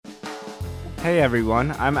Hey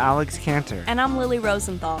everyone, I'm Alex Cantor. And I'm Lily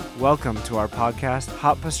Rosenthal. Welcome to our podcast,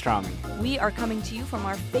 Hot Pastrami. We are coming to you from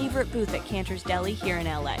our favorite booth at Cantor's Deli here in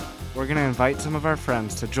LA. We're going to invite some of our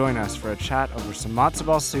friends to join us for a chat over some matzo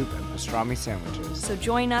ball soup and pastrami sandwiches. So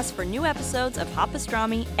join us for new episodes of Hot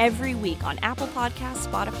Pastrami every week on Apple Podcasts,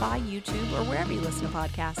 Spotify, YouTube, or wherever you listen to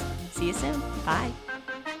podcasts. See you soon. Bye.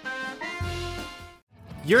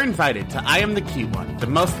 You're invited to I Am the Cute One, the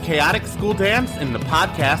most chaotic school dance in the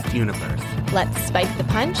podcast universe. Let's spike the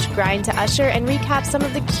punch, grind to usher, and recap some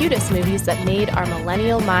of the cutest movies that made our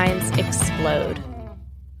millennial minds explode.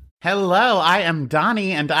 Hello, I am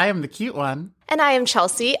Donnie, and I am the cute one. And I am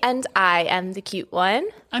Chelsea, and I am the cute one.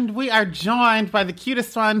 And we are joined by the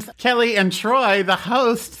cutest ones, Kelli and Troy, the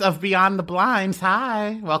hosts of Beyond the Blinds.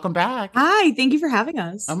 Hi, welcome back. Hi, thank you for having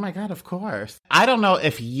us. Oh my God, of course. I don't know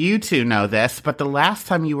if you two know this, but the last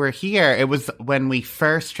time you were here, it was when we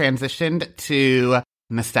first transitioned to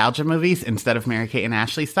nostalgia movies instead of Mary-Kate and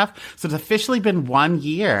Ashley stuff. So it's officially been 1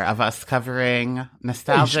 year of us covering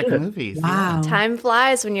nostalgic movies. Wow. Yeah. Time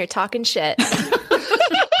flies when you're talking shit.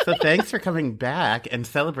 So thanks for coming back and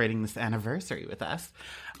celebrating this anniversary with us.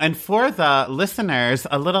 And for the listeners,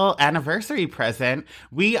 a little anniversary present,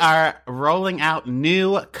 we are rolling out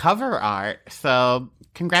new cover art. So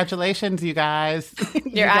congratulations, you guys.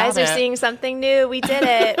 Your eyes are seeing something new. We did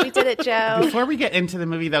it. We did it, Joe. Before we get into the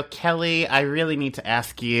movie, though, Kelli, I really need to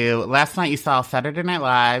ask you. Last night you saw Saturday Night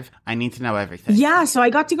Live. I need to know everything. Yeah, so I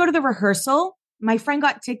got to go to the rehearsal. My friend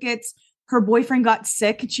got tickets. Her boyfriend got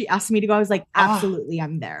sick and she asked me to go. I was like, absolutely,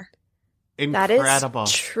 I'm there. Incredible. That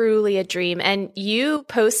is truly a dream. And you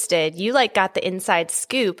posted, you got the inside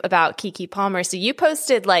scoop about Keke Palmer. So you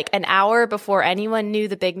posted an hour before anyone knew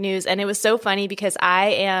the big news. And it was so funny because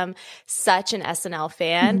I am such an SNL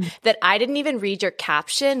fan that I didn't even read your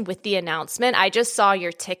caption with the announcement. I just saw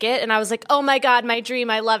your ticket and I was like, oh my God, my dream.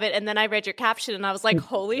 I love it. And then I read your caption and I was like,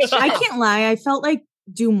 holy shit. I can't lie. I felt like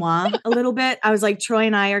Dumois a little bit. I was like, Troy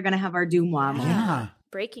and I are going to have our Dumois moment. Yeah.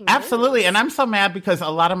 Breaking news. Absolutely. And I'm so mad because a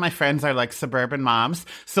lot of my friends are suburban moms.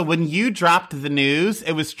 So when you dropped the news,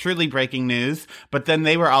 it was truly breaking news. But then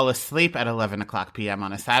they were all asleep at 11 o'clock p.m.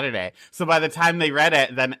 on a Saturday. So by the time they read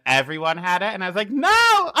it, then everyone had it. And I was like, no,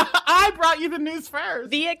 I brought you the news first.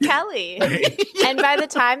 Via Kelli. And by the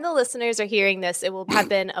time the listeners are hearing this, it will have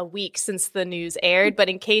been a week since the news aired. But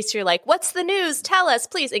in case you're like, what's the news? Tell us,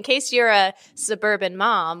 please. In case you're a suburban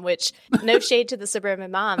mom, which no shade to the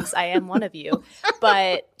suburban moms. I am one of you. But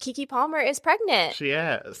Keke Palmer is pregnant. She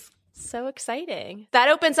is. So exciting. That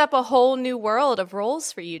opens up a whole new world of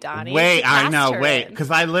roles for you, Donnie. Wait, because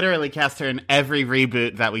I literally cast her in every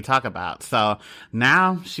reboot that we talk about. So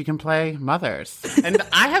now she can play mothers. And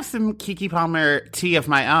I have some Keke Palmer tea of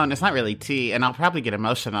my own. It's not really tea, and I'll probably get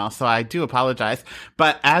emotional, so I do apologize.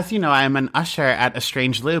 But as you know, I am an usher at A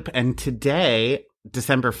Strange Loop, and today,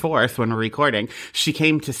 December 4th, when we're recording, she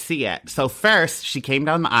came to see it. So first, she came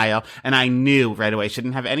down the aisle, and I knew right away. She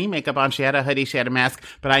didn't have any makeup on. She had a hoodie. She had a mask.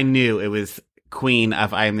 But I knew it was queen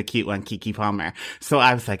of I Am the Cute One, Keke Palmer. So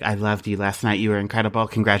I was like, I loved you last night. You were incredible.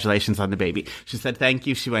 Congratulations on the baby. She said, thank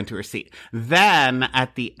you. She went to her seat. Then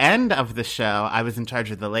at the end of the show, I was in charge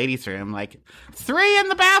of the ladies' room, 3 in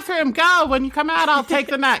the bathroom. Go. When you come out, I'll take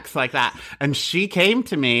the next, like that. And she came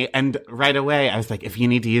to me, and right away, I was like, if you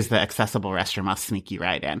need to use the accessible restroom, I'll sneak you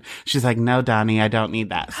right in. She's like, no, Donnie, I don't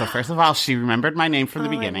need that. So first of all, she remembered my name from the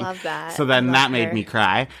beginning. I love that. So then that made me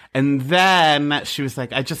cry. And then she was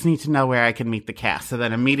like, I just need to know where I can meet the cast. So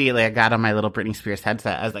then immediately I got on my little Britney Spears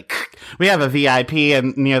headset. I was like, we have a VIP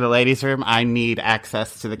near the ladies' room. I need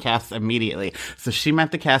access to the cast immediately. So she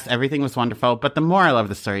met the cast. Everything was wonderful. But the moral of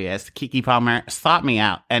the story is Keke Palmer sought me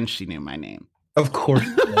out and she knew my name. Of course.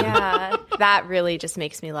 Yeah, that really just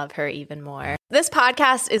makes me love her even more. This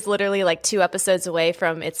podcast is literally 2 episodes away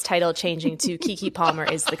from its title changing to Keke Palmer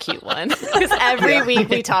is the Cute One. Because every week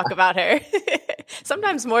we talk about her.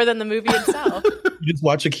 Sometimes more than the movie itself. You just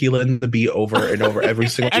watch Akilah and the Bee over and over every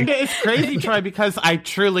single And week. it's crazy, Troy, because I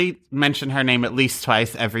truly mention her name at least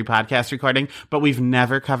twice every podcast recording, but we've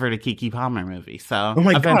never covered a Keke Palmer movie. So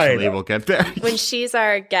eventually we'll get there. When she's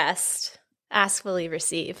our guest, ask, will you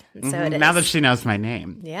receive? And so it is. Now that she knows my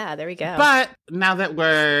name. Yeah, there we go. But now that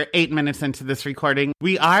we're 8 minutes into this recording,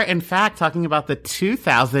 we are in fact talking about the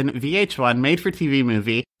 2000 VH1 made-for-TV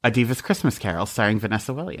movie, A Diva's Christmas Carol, starring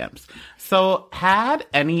Vanessa Williams. So had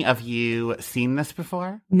any of you seen this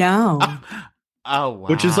before? No. Oh, wow.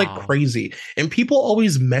 Which is crazy. And people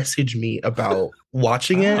always message me about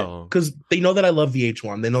watching it because they know that I love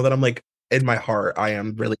VH1. They know that I'm in my heart, I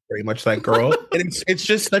am really very much that girl. And it's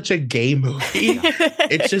just such a gay movie.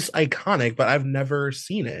 It's just iconic, but I've never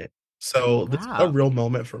seen it. So this is a real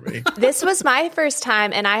moment for me. This was my first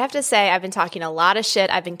time, and I have to say, I've been talking a lot of shit.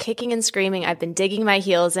 I've been kicking and screaming. I've been digging my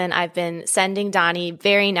heels in. I've been sending Donnie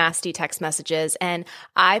very nasty text messages, and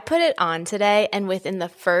I put it on today, and within the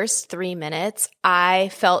first 3 minutes, I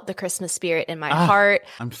felt the Christmas spirit in my heart.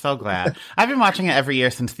 I'm so glad. I've been watching it every year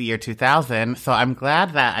since the year 2000, so I'm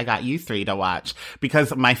glad that I got you three to watch,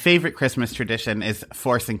 because my favorite Christmas tradition is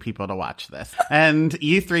forcing people to watch this. And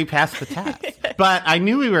you three passed the test. But I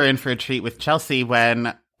knew we were in for a treat with Chelsea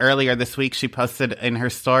when earlier this week she posted in her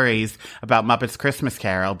stories about Muppets Christmas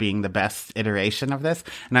Carol being the best iteration of this.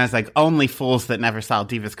 And I was like, only fools that never saw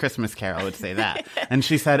Diva's Christmas Carol would say that. And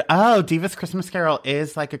she said, oh, Diva's Christmas Carol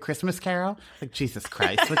is like a Christmas Carol? Like, Jesus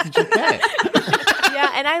Christ, what did you pick?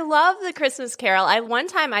 Yeah, and I love the Christmas Carol. One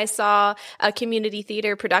time I saw a community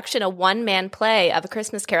theater production, a one-man play of a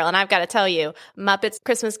Christmas Carol, and I've got to tell you, Muppets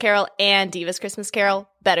Christmas Carol and Diva's Christmas Carol,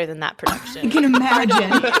 better than that production. You can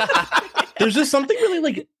imagine. There's just something really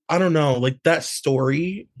like, I don't know, like that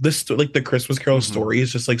story, like the Christmas Carol story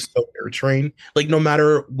is just like so nurturing. Like no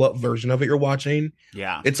matter what version of it you're watching,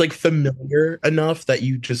 it's like familiar enough that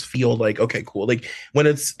you just feel like, okay, cool. Like when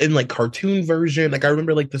it's in like cartoon version, like I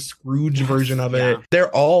remember like the Scrooge version of it, they're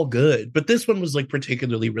all good. But this one was like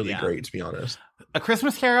particularly really great, to be honest. A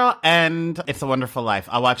Christmas Carol and It's a Wonderful Life.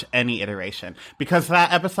 I'll watch any iteration. Because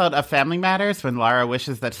that episode of Family Matters, when Laura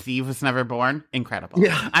wishes that Steve was never born, incredible.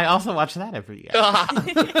 Yeah. I also watch that every year.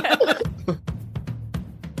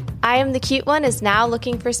 I Am the Cute One is now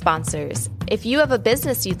looking for sponsors. If you have a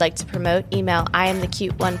business you'd like to promote, email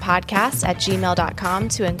iamthecuteonepodcast@gmail.com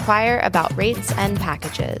to inquire about rates and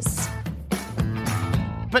packages.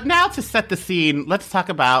 But now to set the scene, let's talk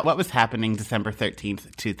about what was happening December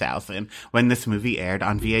 13th, 2000, when this movie aired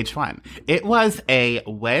on VH1. It was a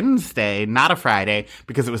Wednesday, not a Friday,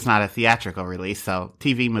 because it was not a theatrical release, so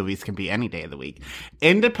TV movies can be any day of the week.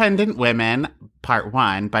 Independent Women, Part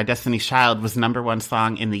 1 by Destiny's Child was #1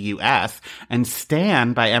 song in the US, and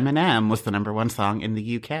Stan by Eminem was the #1 song in the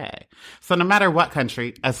UK. So no matter what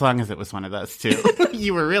country, as long as it was one of those two,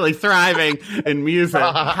 you were really thriving in music.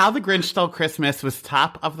 How the Grinch Stole Christmas was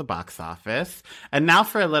top of the box office. And now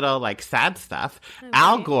for a little like sad stuff. Okay.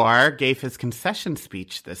 Al Gore gave his concession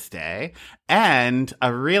speech this day. And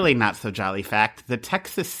a really not so jolly fact, the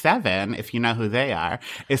Texas 7, if you know who they are,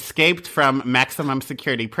 escaped from maximum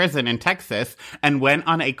security prison in Texas and went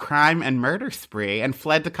on a crime and murder spree and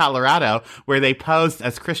fled to Colorado, where they posed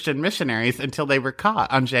as Christian missionaries until they were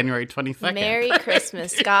caught on January 22nd. Merry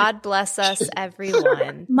Christmas. God bless us,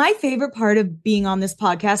 everyone. My favorite part of being on this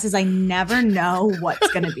podcast is I never know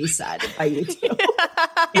what's going to be said by you two.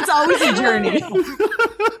 It's always a journey.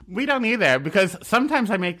 We don't either, because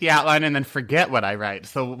sometimes I make the outline and then forget what I write.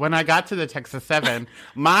 So when I got to the Texas 7,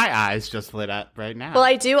 my eyes just lit up right now. Well,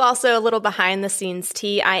 I do also a little behind the scenes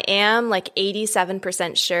tea. I am like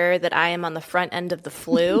 87% sure that I am on the front end of the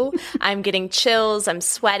flu. I'm getting chills. I'm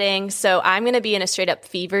sweating. So I'm going to be in a straight up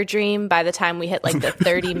fever dream by the time we hit like the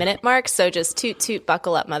 30-minute mark. So just toot toot,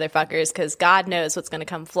 buckle up, motherfuckers, because God knows what's going to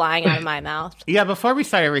come flying out of my mouth. Yeah, before we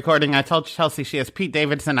started recording, I told Chelsea she has Pete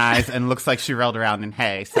Davidson eyes and looks like she rolled around in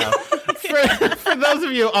hay. So for those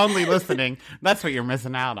of you only listening, that's what you're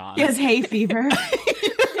missing out on. He has hay fever.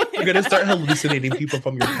 You're going to start hallucinating people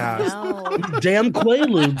from your past. No. Damn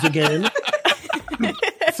Quaaludes again.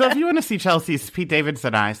 So if you want to see Chelsea's Pete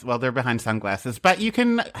Davidson eyes, well, they're behind sunglasses, but you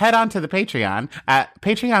can head on to the Patreon at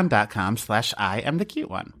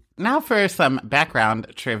patreon.com/IamTheCuteOne. Now for some background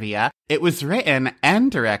trivia. It was written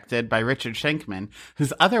and directed by Richard Schenkman,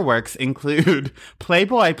 whose other works include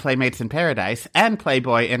Playboy Playmates in Paradise and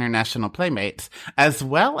Playboy International Playmates, as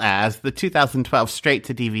well as the 2012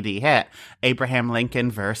 straight-to-DVD hit, Abraham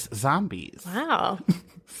Lincoln vs. Zombies. Wow.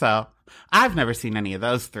 So I've never seen any of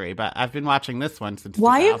those three, but I've been watching this one since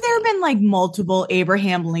Why 2000. have there been like multiple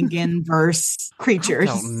Abraham Lincoln verse creatures?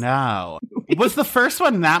 I don't know. Was the first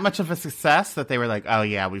one that much of a success that they were like, oh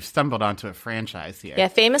yeah, we've stumbled onto a franchise here? Yeah,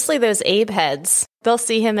 famously those Abe heads. They'll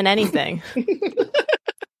see him in anything.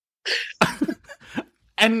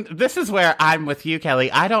 And this is where I'm with you,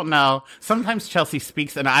 Kelly. I don't know. Sometimes Chelsea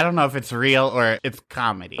speaks, and I don't know if it's real or it's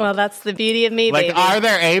comedy. Well, that's the beauty of me, like, baby. Are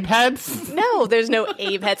there Abe heads? No, there's no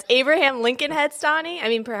Abe heads. Abraham Lincoln heads, Donnie? I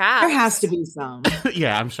mean, perhaps. There has to be some.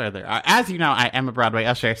 Yeah, I'm sure there are. As you know, I am a Broadway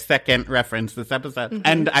usher. Second reference this episode. Mm-hmm.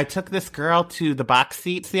 And I took this girl to the box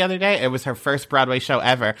seats the other day. It was her first Broadway show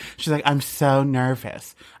ever. She's like, I'm so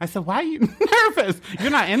nervous. I said, why are you nervous?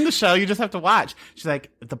 You're not in the show. You just have to watch. She's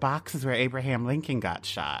like, the box is where Abraham Lincoln got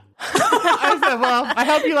shot. I said, well, I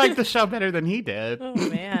hope you like the show better than he did. Oh,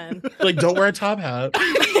 man. Like, don't wear a top hat.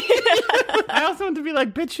 I also want to be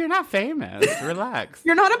like, bitch, you're not famous. Relax.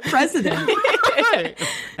 You're not a president. Right.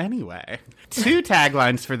 Anyway, 2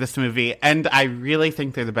 taglines for this movie, and I really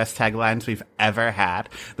think they're the best taglines we've ever had.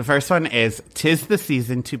 The first one is, "'Tis the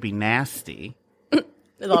season to be nasty."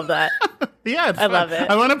 I love that. Yeah, it's I fun. love it.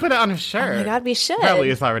 I want to put it on a shirt. Oh my God, we should. Probably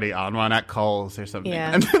is already on one at Kohl's or something.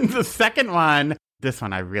 Yeah. And then the second one, this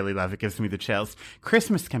one I really love. It gives me the chills.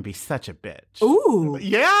 "Christmas can be such a bitch." Ooh.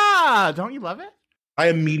 Yeah. Don't you love it? I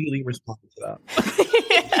immediately responded to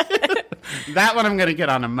that. That one I'm going to get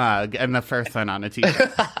on a mug, and the first one on a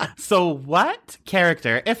t-shirt. So what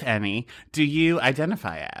character, if any, do you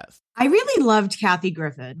identify as? I really loved Kathy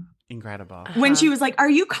Griffin. Incredible. When she was like, "Are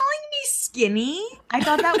you calling me skinny?" I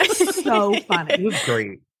thought that was so funny. It was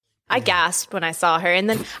great. I gasped when I saw her. And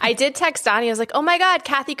then I did text Donnie. I was like, oh my God,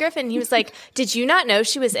 Kathy Griffin. He was like, did you not know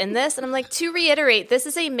she was in this? And I'm like, to reiterate, this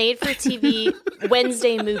is a made-for-TV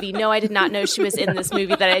Wednesday movie. No, I did not know she was in this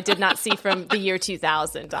movie that I did not see from the year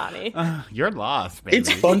 2000, Donnie. You're lost, baby.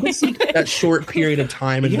 It's fun to see that short period of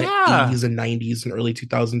time in the Yeah. 80s and 90s and early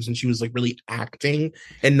 2000s, and she was like really acting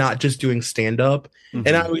and not just doing stand-up. Mhm.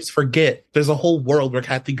 And I always forget there's a whole world where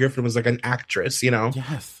Kathy Griffin was like an actress, you know?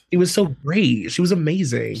 Yes. It was so great. She was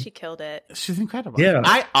amazing. She killed it. She's incredible. Yeah.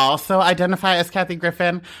 I also identify as Kathy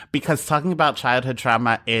Griffin because talking about childhood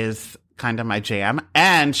trauma is kind of my jam.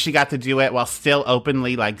 And she got to do it while still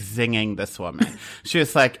openly like zinging this woman. She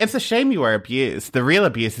was like, it's a shame you were abused. The real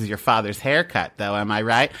abuse is your father's haircut, though. Am I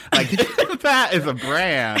right? Like, that is a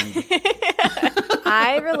brand.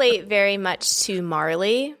 I relate very much to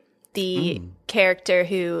Marley, the character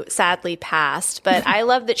who sadly passed. But I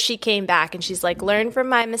love that she came back and she's like, learn from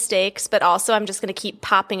my mistakes, but also I'm just going to keep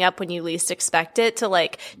popping up when you least expect it to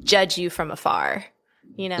like judge you from afar,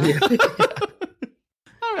 you know?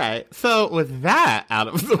 All right. So with that out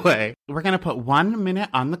of the way, we're going to put 1 minute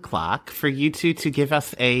on the clock for you two to give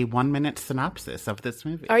us a 1 minute synopsis of this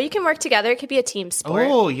movie. Or you can work together. It could be a team sport.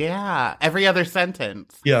 Oh, yeah. Every other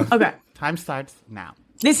sentence. Yeah. Okay. Time starts now.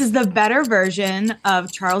 This is the better version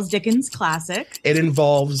of Charles Dickens' classic. It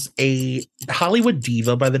involves a Hollywood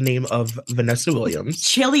diva by the name of Vanessa Williams,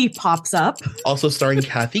 Chili pops up. also starring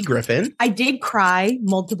Kathy Griffin. I did cry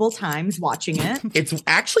multiple times watching it. It's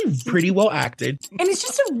actually pretty well acted. And it's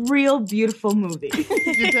just a real beautiful movie.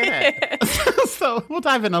 You did it. So we'll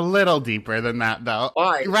dive in a little deeper than that, though.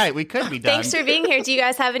 Why? Right, we could be done. Thanks for being here. Do you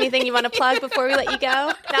guys have anything you want to plug before we let you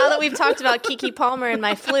go? Now that we've talked about Keke Palmer and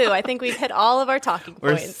my flu, I think we've hit all of our talking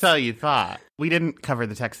Or points. so you thought. We didn't cover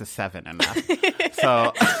the Texas 7 enough.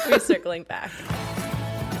 So We're circling back.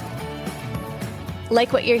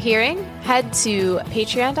 Like what you're hearing? Head to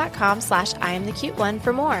patreon.com/IamTheCuteOne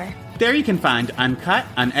for more. there you can find uncut,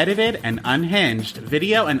 unedited, and unhinged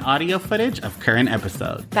video and audio footage of current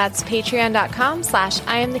episodes. That's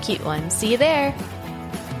patreon.com/IamTheCuteOne. See you there.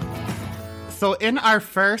 So in our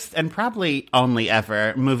first and probably only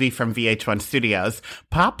ever movie from VH1 Studios,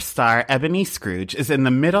 pop star Ebony Scrooge is in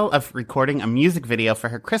the middle of recording a music video for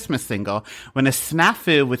her Christmas single when a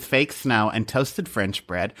snafu with fake snow and toasted French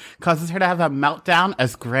bread causes her to have a meltdown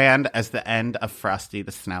as grand as the end of Frosty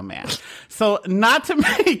the Snowman. So not to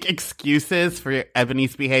make excuses for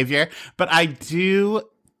Ebony's behavior, but I do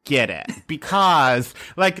get it, because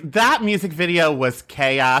like that music video was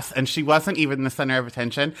chaos and she wasn't even the center of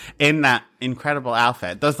attention in that incredible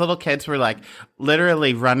outfit. Those little kids were like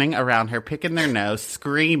literally running around her, picking their nose,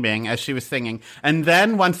 screaming as she was singing. And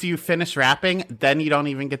then once you finish rapping, then you don't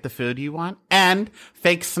even get the food you want. And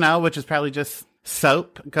fake snow, which is probably just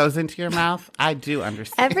soap, goes into your mouth. I do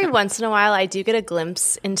understand. Every once in a while, I do get a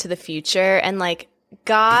glimpse into the future, and like,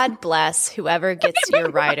 God bless whoever gets your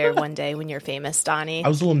rider one day when you're famous, Donnie. I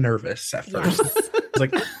was a little nervous at first. I was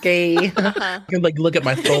like, okay. I could like look at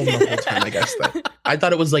my phone the whole time, I guess. I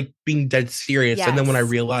thought it was like being dead serious. And then when I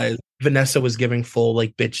realized Vanessa was giving full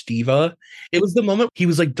like bitch diva, it was the moment he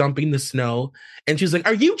was like dumping the snow and she was like,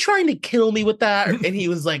 are you trying to kill me with that? And he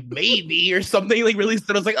was like, maybe, or something like really.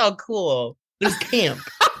 I was like, oh, cool. There's camp.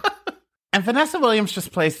 And Vanessa Williams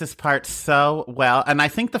just plays this part so well. And I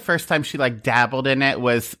think the first time she like dabbled in it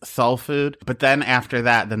was Soul Food. But then after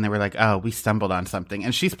that, then they were like, oh, we stumbled on something.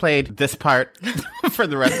 And she's played this part for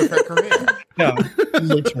the rest of her career. Yeah,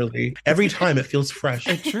 literally. Every time it feels fresh.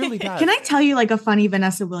 It truly does. Can I tell you like a funny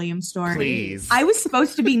Vanessa Williams story? Please. I was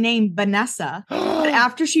supposed to be named Vanessa, but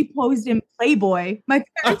after she posed in Playboy, my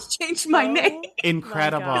parents changed my name.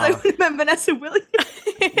 Incredible. I would have been Vanessa Williams.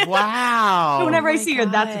 Wow. So whenever Oh I my see her,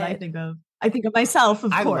 that's what I God. think of. I think of myself,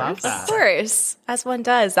 of I course. love that. Of course, as one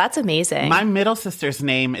does. That's amazing. My middle sister's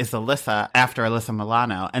name is Alyssa, after Alyssa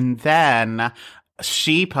Milano. And then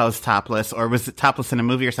she posed topless, or was topless in a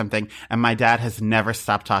movie or something, and my dad has never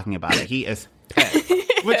stopped talking about it. He is pissed.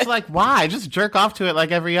 Which, like, why? Just jerk off to it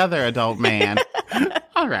like every other adult man.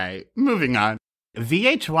 All right, moving on.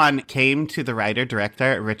 VH1 came to the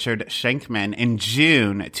writer-director Richard Schenkman in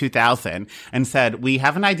June 2000 and said, we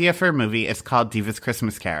have an idea for a movie. It's called Diva's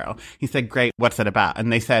Christmas Carol. He said, great, what's it about?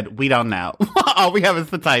 And they said, we don't know. All we have is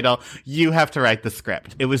the title. You have to write the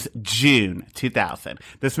script. It was June 2000.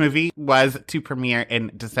 This movie was to premiere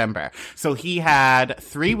in December. So he had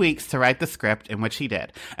 3 weeks to write the script, in which he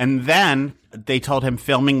did. And then they told him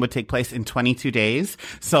filming would take place in 22 days.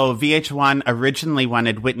 So VH1 originally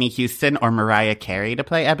wanted Whitney Houston or Mariah Carey to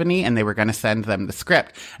play Ebony, and they were going to send them the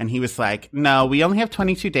script. And he was like, no, we only have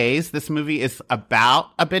 22 days. This movie is about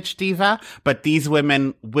a bitch diva, but these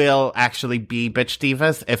women will actually be bitch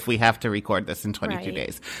divas if we have to record this in 22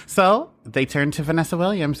 days. So they turned to Vanessa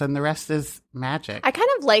Williams, and the rest is magic. I kind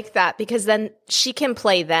of like that because then she can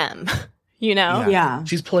play them. You know? Yeah.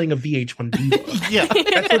 She's playing a VH1 diva. Yeah.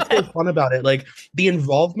 That's what's so fun about it. Like, the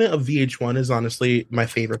involvement of VH1 is honestly my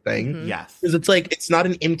favorite thing. Mm-hmm. Yes. Because it's like, it's not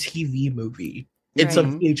an MTV movie. It's a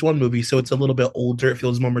VH1 movie, so it's a little bit older. It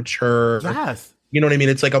feels more mature. Yes. You know what I mean?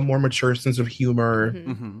 It's like a more mature sense of humor.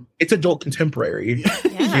 Mm-hmm. It's adult contemporary.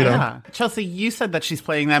 Yeah. You know? Chelsea, you said that she's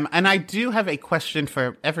playing them, and I do have a question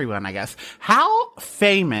for everyone, I guess. How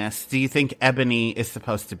famous do you think Ebony is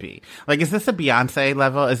supposed to be? Like, is this a Beyonce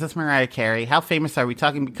level? Is this Mariah Carey? How famous are we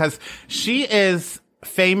talking? Because she is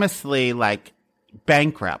famously, like,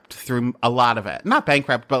 bankrupt through a lot of it. Not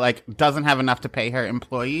bankrupt, but like doesn't have enough to pay her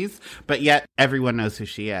employees, but yet everyone knows who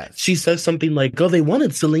she is. She says something like, oh, they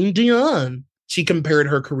wanted Celine Dion. She compared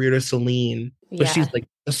her career to Celine, but she's like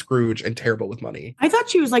a Scrooge and terrible with money. I thought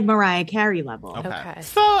she was like Mariah Carey level. Okay.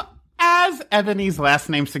 So, as Ebony's last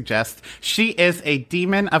name suggests, she is a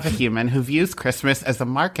demon of a human who views Christmas as a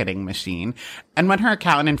marketing machine. And when her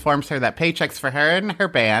accountant informs her that paychecks for her and her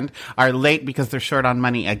band are late because they're short on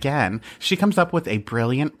money again, she comes up with a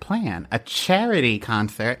brilliant plan, a charity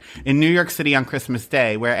concert in New York City on Christmas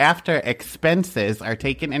Day, where after expenses are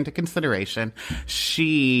taken into consideration,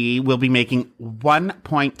 she will be making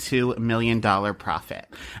 $1.2 million profit.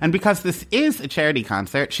 And because this is a charity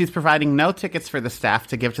concert, she's providing no tickets for the staff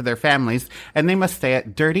to give to their families, and they must stay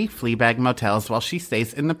at dirty Fleabag motels while she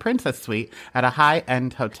stays in the Princess Suite at a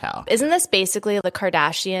high-end hotel. Isn't this basically the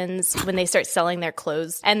Kardashians when they start selling their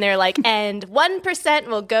clothes and they're like, and 1%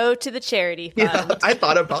 will go to the charity fund? Yeah, I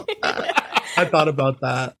thought about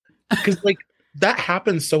that. Because, like, that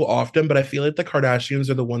happens so often, but I feel like the Kardashians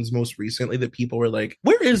are the ones most recently that people were like,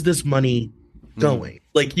 where is this money going?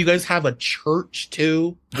 Like, you guys have a church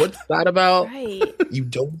too? What's that about? Right. You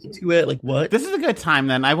donate to it? Like, what? This is a good time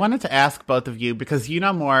then. I wanted to ask both of you, because you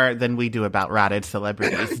know more than we do about rotted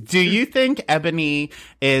celebrities. Do you think Ebony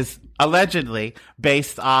is allegedly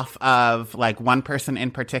based off of like one person in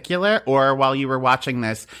particular? Or while you were watching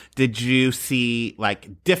this, did you see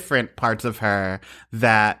like different parts of her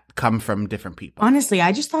that come from different people? Honestly,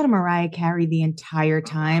 I just thought of Mariah Carey the entire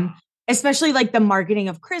time. Especially like the marketing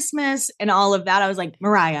of Christmas and all of that. I was like,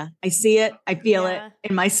 Mariah, I see it. I feel it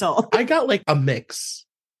in my soul. I got like a mix.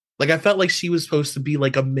 Like, I felt like she was supposed to be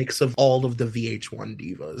like a mix of all of the VH1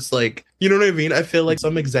 divas. Like, you know what I mean? I feel like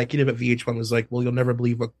some executive at VH1 was like, well, you'll never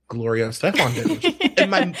believe what Gloria Estefan did.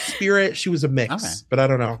 In my spirit, she was a mix, Okay. but I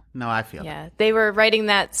don't know. No, I feel Yeah, they were writing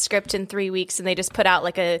that script in 3 weeks and they just put out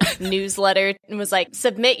like a newsletter and was like,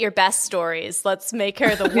 submit your best stories. Let's make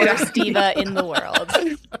her the worst diva in the world.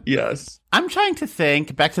 Yes. I'm trying to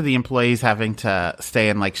think back to the employees having to stay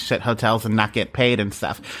in like shit hotels and not get paid and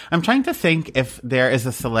stuff. I'm trying to think if there is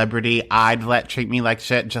a celebrity I'd let treat me like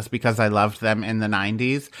shit just because I loved them in the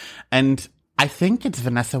 90s. And I think it's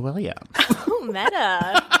Vanessa Williams. Oh,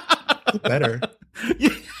 meta. Better.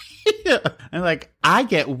 Yeah. And like, I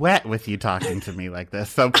get wet with you talking to me like this,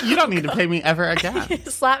 so you don't need to pay me ever again.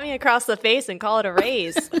 Slap me across the face and call it a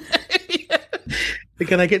raise.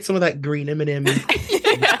 Can I get some of that green M&M?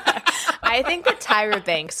 I think that Tyra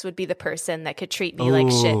Banks would be the person that could treat me like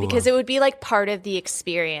shit because it would be like part of the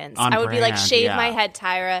experience. On I would be like, brand, shave yeah. my head,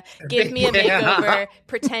 Tyra. Give me a makeover.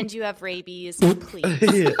 Pretend you have rabies, please.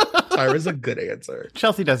 Tyra's a good answer.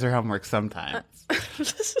 Chelsea does her homework sometimes.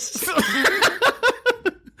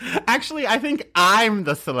 Actually, I think I'm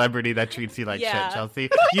the celebrity that treats you like shit, Chelsea.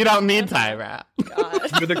 You don't need Tyra.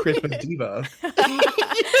 God. You're the Christmas diva.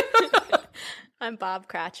 I'm Bob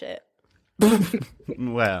Cratchit.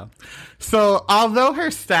 Well, so although her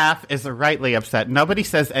staff is rightly upset, nobody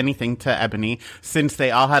says anything to Ebony since they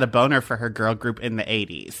all had a boner for her girl group in the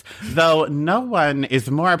 80s. Though no one is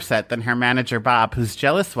more upset than her manager Bob, whose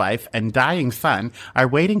jealous wife and dying son are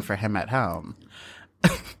waiting for him at home.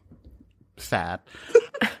 Sad.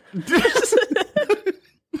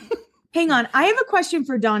 Hang on. I have a question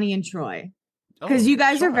for Donnie and Troy. because you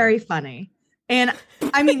guys are very funny. And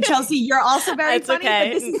I mean, Chelsea, you're also very funny, but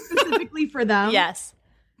this is specifically for them. Yes.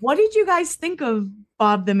 What did you guys think of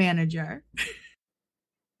Bob the manager?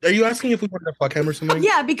 Are you asking if we wanted to fuck him or something?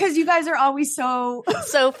 Yeah, because you guys are always so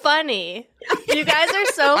funny. You guys are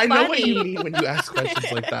so funny. I know what you mean when you ask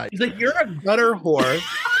questions like that. He's like, you're a gutter whore.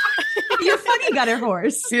 You're funny, gutter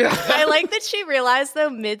horse. Yeah. I like that she realized,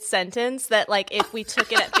 though, mid-sentence that, like, if we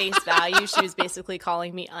took it at face value, she was basically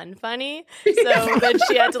calling me unfunny. So then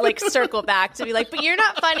she had to, like, circle back to be like, but you're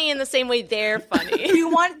not funny in the same way they're funny. You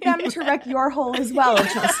want them to wreck your hole as well,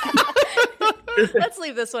 Chelsea. Let's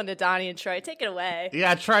leave this one to Donnie and Troy. Take it away.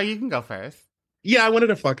 Yeah, Troy, you can go first. Yeah, I wanted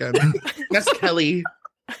to fuck him. That's Kelli.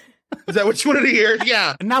 Is that what you wanted to hear?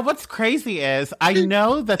 Yeah. Now, what's crazy is I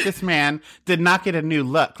know that this man did not get a new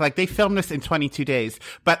look. Like, they filmed this in 22 days.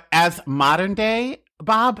 But as modern day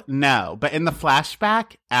Bob, no. But in the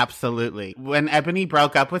flashback, absolutely. When Ebony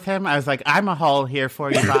broke up with him, I was like, I'm a hole here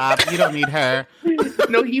for you, Bob. You don't need her.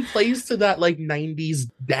 No, he plays to that, like, 90s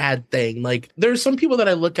dad thing. Like, there's some people that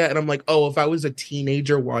I look at and I'm like, oh, if I was a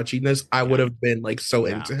teenager watching this, I would have been, like, so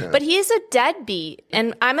into him. But he's a deadbeat.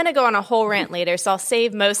 And I'm going to go on a whole rant later, so I'll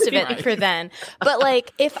save most of it for then. But,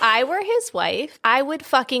 like, if I were his wife, I would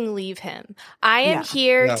fucking leave him. I am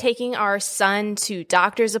here taking our son to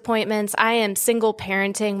doctor's appointments. I am single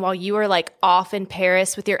parenting while you are, like, off in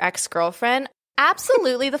Paris with your ex-girlfriend.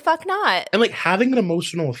 Absolutely the fuck not. And, like, having an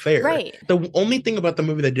emotional affair. Right. The only thing about the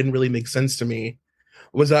movie that didn't really make sense to me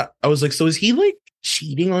was that I was like, so is he, like,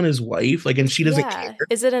 cheating on his wife? Like, and she doesn't care?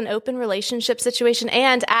 Is it an open relationship situation?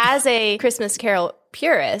 And as a Christmas Carol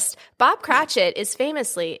purist, Bob Cratchit is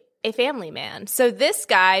famously a family man. So this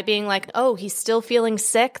guy being like, oh, he's still feeling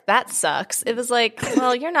sick? That sucks. It was like,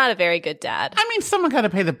 well, you're not a very good dad. I mean, someone got to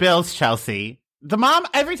pay the bills, Chelsea. The mom,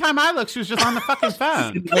 every time I looked, she was just on the fucking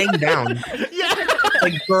phone. Laying down. Yeah.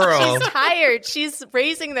 Like, girl. She's tired. She's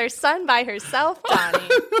raising their son by herself, Donnie.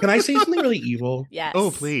 Can I say something really evil? Yes. Oh,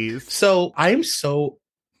 please. So I am so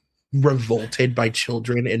revolted by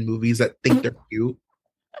children in movies that think they're cute.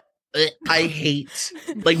 I hate,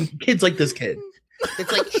 like, kids like this kid.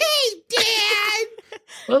 It's like, hey,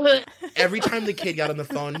 Dad. Every time the kid got on the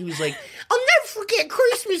phone, he was like, I'll never forget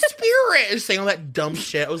Christmas spirit, and saying all that dumb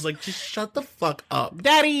shit. I was like, just shut the fuck up,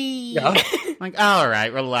 Daddy. Yeah. Like, all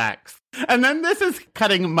right, relax. And then this is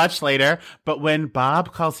cutting much later, but when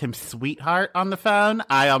Bob calls him sweetheart on the phone,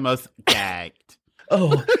 I almost gagged.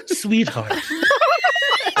 Oh, sweetheart.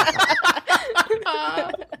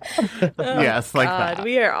 Yes, like that.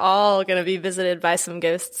 We are all going to be visited by some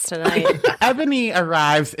ghosts tonight. Ebony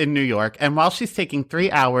arrives in New York, and while she's taking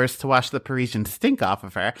 3 hours to wash the Parisian stink off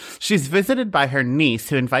of her, she's visited by her niece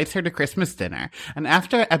who invites her to Christmas dinner. And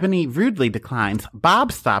after Ebony rudely declines,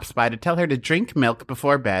 Bob stops by to tell her to drink milk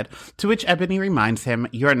before bed, to which Ebony reminds him,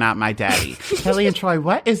 you're not my daddy. Kelly and Troy,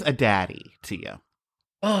 what is a daddy to you?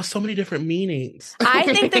 Oh, so many different meanings. I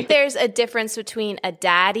think that there's a difference between a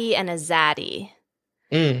daddy and a zaddy.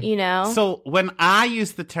 You know? So when I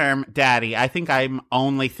use the term daddy, I think I'm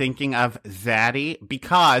only thinking of zaddy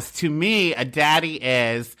because to me, a daddy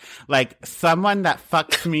is like someone that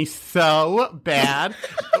fucks me so bad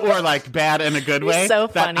or like bad in a good way. So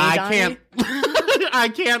funny, that Donnie. I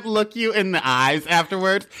can't look you in the eyes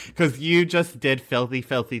afterwards because you just did filthy,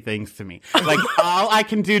 filthy things to me. Like all I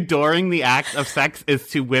can do during the act of sex is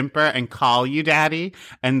to whimper and call you daddy.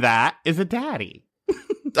 And that is a daddy.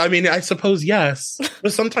 I mean, I suppose, yes.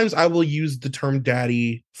 But sometimes I will use the term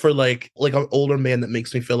daddy for like an older man that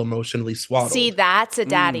makes me feel emotionally swaddled. See, that's a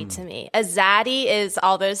daddy to me. A zaddy is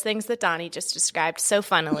all those things that Donnie just described so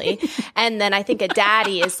funnily. And then I think a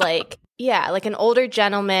daddy is like, yeah, like an older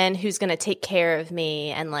gentleman who's going to take care of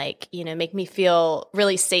me and like, you know, make me feel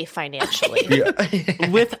really safe financially.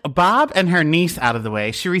 With Bob and her niece out of the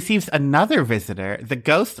way, she receives another visitor, the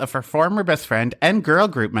ghost of her former best friend and girl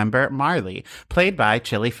group member, Marley, played by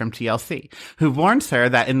Chili from TLC, who warns her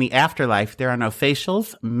that in the afterlife, there are no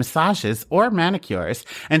facials, massages, or manicures,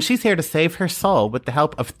 and she's here to save her soul with the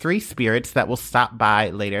help of 3 spirits that will stop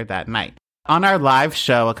by later that night. On our live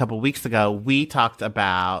show a couple weeks ago, we talked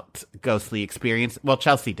about ghostly experience. Well,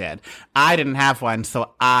 Chelsea did. I didn't have one,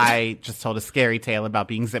 so I just told a scary tale about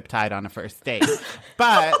being zip-tied on a first date.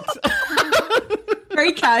 But...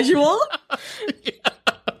 very casual. Yeah.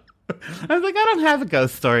 I was like, I don't have a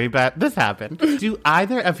ghost story, but this happened. Do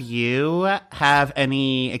either of you have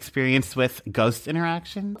any experience with ghost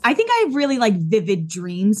interactions? I think I have really like vivid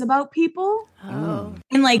dreams about people. Oh.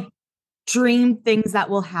 And like dream things that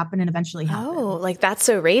will happen and eventually happen. Oh, like that's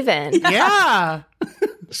so Raven. Yeah.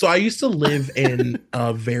 So I used to live in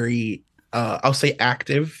a very, I'll say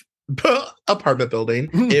active apartment building.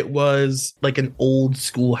 It was like an old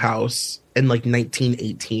schoolhouse in like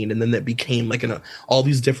 1918, and then that became like all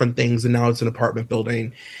these different things, and now it's an apartment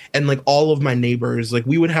building. And like all of my neighbors, like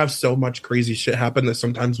we would have so much crazy shit happen that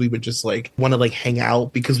sometimes we would just like want to like hang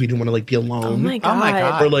out because we didn't want to like be alone. Oh my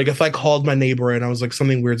God. Or like if I called my neighbor and I was like,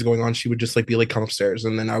 something weird's going on, she would just like be like, come upstairs,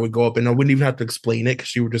 and then I would go up and I wouldn't even have to explain it because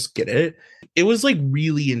she would just get it. It was like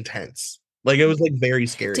really intense. Like it was like very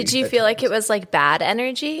scary. Did you feel like it was like bad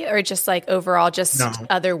energy or just like overall just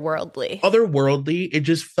otherworldly? Otherworldly. It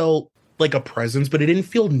just felt like a presence, but it didn't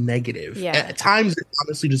feel negative. Yeah. At times it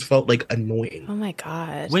honestly just felt like annoying. Oh my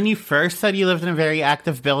God. When you first said you lived in a very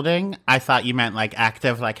active building, I thought you meant like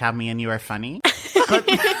active, like how me and you are funny.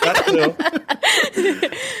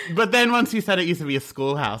 But then once you said it used to be a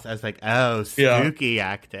schoolhouse, I was like, oh, spooky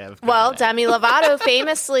active. Well, Demi Lovato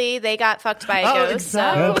famously, they got fucked by a ghost,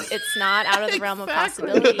 exactly. so it's not out of the realm of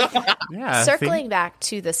possibility. Circling back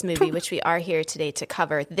to this movie, which we are here today to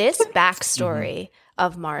cover, this backstory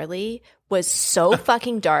of Marley was so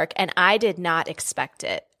fucking dark, and I did not expect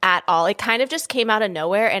it at all. It kind of just came out of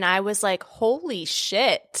nowhere, and I was like, holy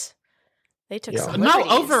shit. They took some liberties.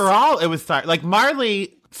 No, overall, it was dark. Like,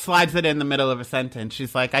 Marley slides it in the middle of a sentence.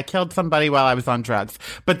 She's like, I killed somebody while I was on drugs.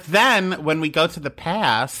 But then when we go to the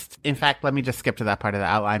past, in fact, let me just skip to that part of the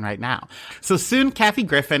outline right now. So soon Kathy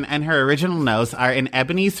Griffin and her original nose are in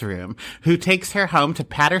Ebony's room, who takes her home to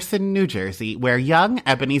Paterson, New Jersey, where young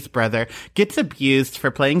Ebony's brother gets abused for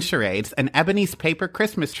playing charades, and Ebony's paper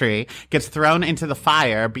Christmas tree gets thrown into the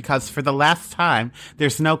fire because for the last time,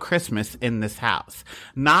 there's no Christmas in this house.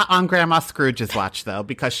 Not on Grandma Scrooge's watch, though,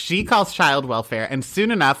 because she calls child welfare, and soon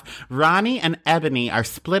enough, Ronnie and Ebony are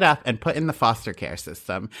split up and put in the foster care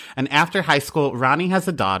system. And after high school, Ronnie has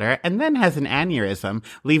a daughter and then has an aneurysm,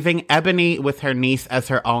 leaving Ebony with her niece as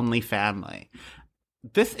her only family.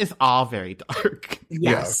 This is all very dark.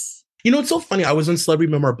 Yes. Yeah. You know, it's so funny. I was in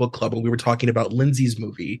Celebrity Memoir Book Club and we were talking about Lindsay's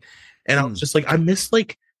movie. And I was just like, I miss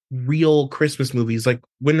like real Christmas movies, like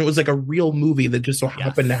when it was like a real movie that just so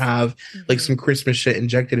happened to have like some Christmas shit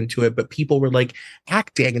injected into it, but people were like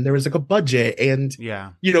acting and there was like a budget and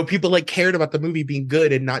you know, people like cared about the movie being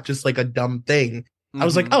good and not just like a dumb thing. I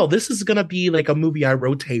was like, oh, this is gonna be like a movie I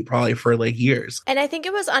rotate probably for like years. And I think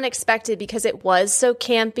it was unexpected because it was so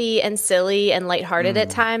campy and silly and lighthearted at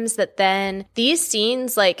times that then these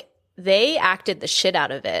scenes, like, they acted the shit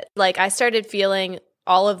out of it. Like, I started feeling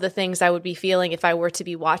all of the things I would be feeling if I were to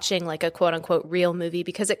be watching like a quote unquote real movie,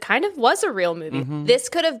 because it kind of was a real movie. This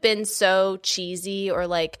could have been so cheesy or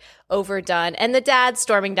like overdone. And the dad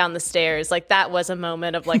storming down the stairs, like that was a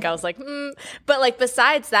moment of like, I was like, But like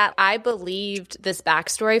besides that, I believed this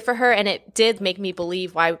backstory for her, and it did make me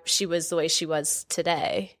believe why she was the way she was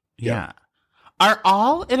today. Yeah. Are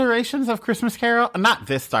all iterations of Christmas Carol, not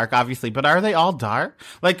this dark, obviously, but are they all dark?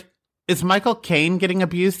 Like, is Michael Caine getting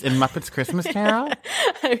abused in Muppets Christmas Carol?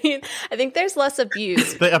 I mean, I think there's less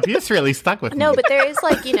abuse. The abuse really stuck with me. No, but there is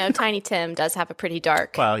like, you know, Tiny Tim does have a pretty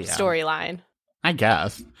dark storyline. I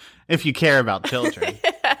guess. If you care about children.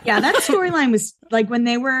 Yeah, that storyline was like when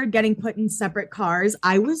they were getting put in separate cars,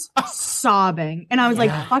 I was sobbing. And I was like,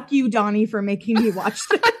 fuck you, Donnie, for making me watch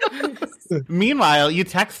this. Meanwhile, you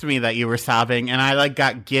texted me that you were sobbing and I like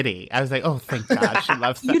got giddy. I was like, oh, thank God, she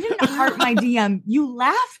loves that. You didn't heart my DM. You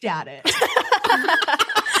laughed at it.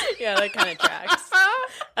 Yeah, that kind of tracks.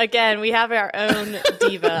 Again, we have our own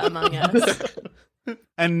diva among us.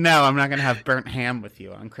 And no, I'm not going to have burnt ham with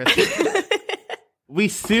you on Christmas. We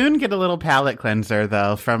soon get a little palate cleanser,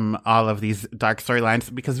 though, from all of these dark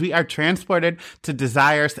storylines, because we are transported to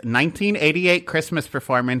Desire's 1988 Christmas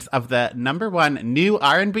performance of the #1 new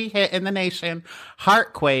R&B hit in the nation,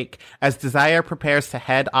 Heartquake, as Desire prepares to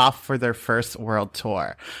head off for their first world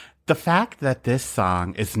tour. The fact that this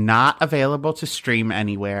song is not available to stream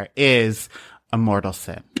anywhere is a mortal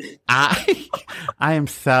sin. I am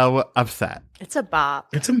so upset. It's a bop.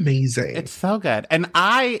 It's amazing. It's so good. And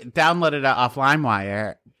I downloaded it off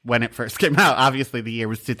LimeWire when it first came out. Obviously, the year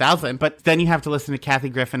was 2000. But then you have to listen to Kathy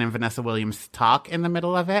Griffin and Vanessa Williams talk in the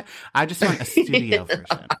middle of it. I just want a studio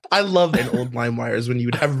version. I love in old LimeWires when you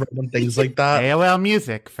would have random things like that. AOL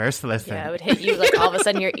Music, first listen. Yeah, it would hit you like all of a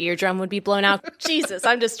sudden your eardrum would be blown out. Jesus,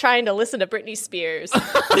 I'm just trying to listen to Britney Spears.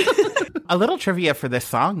 A little trivia for this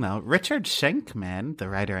song, though. Richard Schenkman, the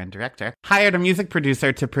writer and director, hired a music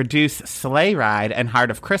producer to produce Sleigh Ride and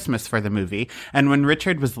Heart of Christmas for the movie. And when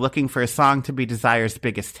Richard was looking for a song to be Desire's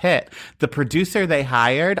biggest hit, the producer they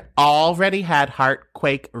hired already had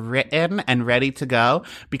Heartquake written and ready to go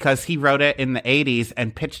because he wrote it in the 80s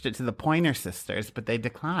and pitched it to the Pointer Sisters, but they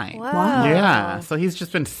declined. Wow. Yeah. So he's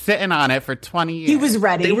just been sitting on it for 20 years. He was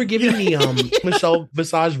ready. They were giving me Michelle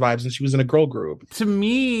Visage vibes, and she was in a girl group. To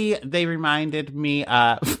me, they reminded me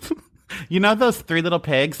of... You know those three little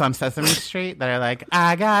pigs on Sesame Street that are like,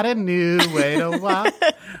 I got a new way to walk,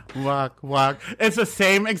 walk, walk. It's the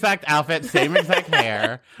same exact outfit, same exact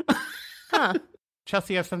hair. Huh.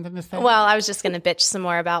 Chelsea, you have something to say? Well, I was just going to bitch some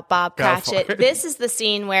more about Bob Cratchit. This is the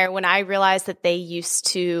scene where when I realized that they used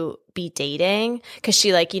to be dating because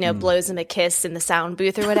she blows him a kiss in the sound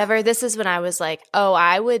booth or whatever. This is when I was like, oh,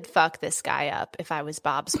 I would fuck this guy up if I was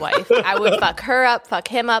Bob's wife. I would fuck her up, fuck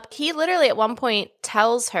him up. He literally at one point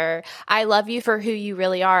tells her, I love you for who you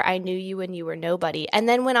really are. I knew you when you were nobody. And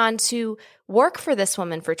then went on to work for this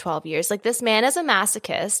woman for 12 years. Like, this man is a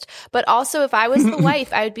masochist, but also if I was the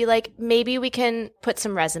wife, I would be like, maybe we can put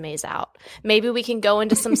some resumes out. Maybe we can go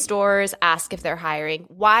into some stores, ask if they're hiring.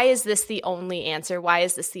 Why is this the only answer? Why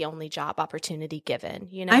is this the only job opportunity given?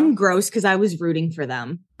 You know, I'm gross because I was rooting for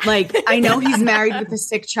them. Like, I know he's married with a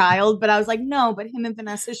sick child, but I was like, no, but him and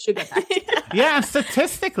Vanessa should get back together. Yeah,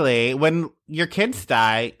 statistically, when your kids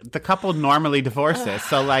die, the couple normally divorces.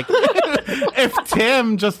 So, like, if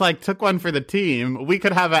Tim just, took one for the team, we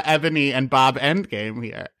could have an Ebony and Bob endgame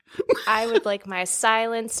here. I would like my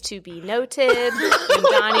silence to be noted. When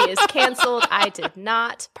Donnie is canceled, I did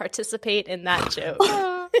not participate in that joke.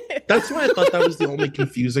 That's why I thought that was the only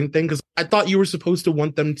confusing thing, because I thought you were supposed to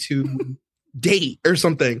want them to date or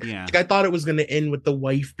something. Yeah. I thought it was going to end with the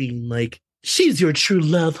wife being like, she's your true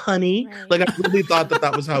love, honey. Right. I really thought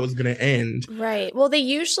that was how it was going to end. Right. Well, they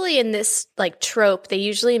usually in this trope, they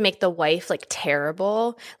usually make the wife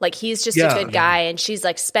terrible. Like, he's just a good guy and she's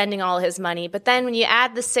spending all his money. But then when you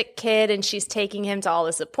add the sick kid and she's taking him to all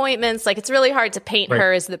his appointments, it's really hard to paint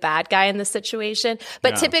her as the bad guy in this situation.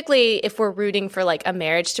 But typically, if we're rooting for a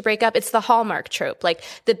marriage to break up, it's the Hallmark trope.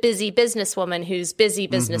 The busy businesswoman whose busy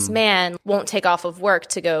businessman won't take off of work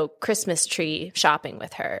to go Christmas tree shopping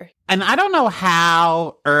with her. And I don't know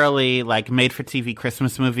how early, made-for-TV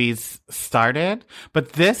Christmas movies started,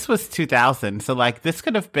 but this was 2000. So, this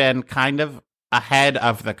could have been kind of ahead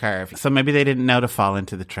of the curve. So maybe they didn't know to fall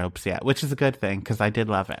into the tropes yet, which is a good thing, because I did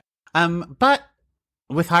love it. But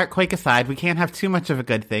with Heartquake aside, we can't have too much of a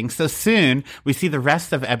good thing. So soon, we see the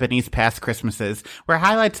rest of Ebony's past Christmases, where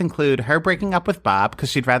highlights include her breaking up with Bob because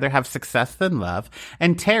she'd rather have success than love,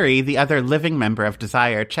 and Terry, the other living member of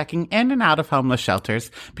Desire, checking in and out of homeless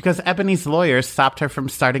shelters because Ebony's lawyers stopped her from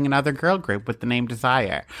starting another girl group with the name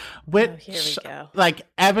Desire. Which, here we go.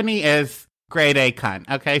 Ebony is grade A cunt.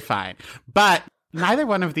 Okay, fine. But neither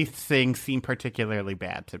one of these things seem particularly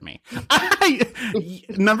bad to me.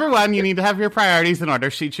 Number one, you need to have your priorities in order.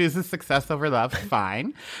 She chooses success over love.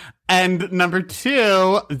 Fine. And number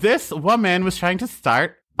two, this woman was trying to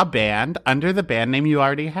start a band under the band name you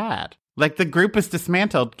already had. The group is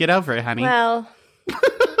dismantled. Get over it, honey. Well,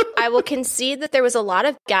 I will concede that there was a lot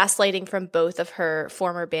of gaslighting from both of her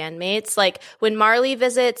former bandmates. When Marley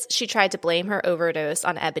visits, she tried to blame her overdose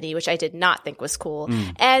on Ebony, which I did not think was cool.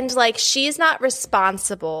 And she's not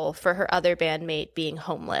responsible for her other bandmate being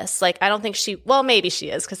homeless. I don't think maybe she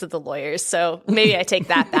is because of the lawyers. So maybe I take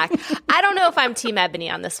that back. I don't know if I'm Team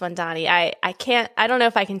Ebony on this one, Donnie. I don't know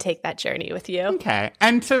if I can take that journey with you. Okay.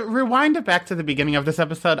 And to rewind it back to the beginning of this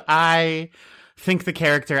episode, I think the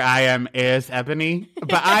character I am is Ebony,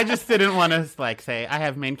 but I just didn't want to say I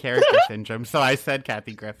have main character syndrome, so I said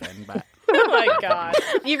Kathy Griffin. But oh my god,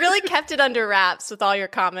 you really kept it under wraps with all your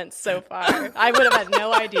comments so far. I would have had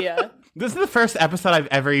no idea. This is the first episode I've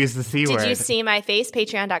ever used the C word. Did you see my face?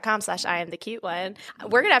 Patreon.com/IamTheCuteOne.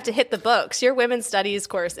 We're gonna have to hit the books. Your women's studies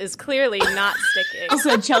course is clearly not sticking.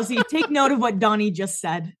 Also, Chelsea, take note of what Donnie just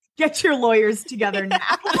said. Get your lawyers together now.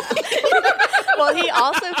 Well, he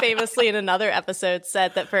also famously in another episode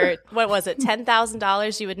said that for, what was it,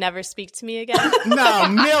 $10,000 you would never speak to me again? No,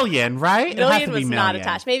 million, right? Million was not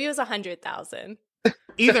attached. Maybe it was 100,000.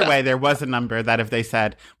 Either way, there was a number that if they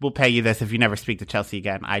said, we'll pay you this if you never speak to Chelsea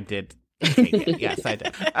again, I did take it. Yes, I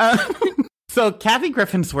did. So Kathy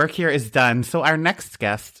Griffin's work here is done. So our next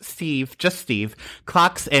guest, Steve,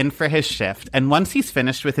 clocks in for his shift. And once he's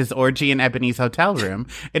finished with his orgy in Ebony's hotel room,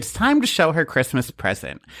 it's time to show her Christmas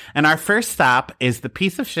present. And our first stop is the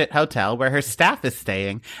piece of shit hotel where her staff is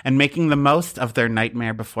staying and making the most of their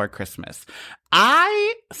nightmare before Christmas.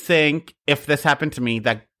 I think if this happened to me,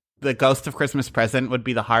 that the Ghost of Christmas Present would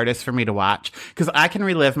be the hardest for me to watch because I can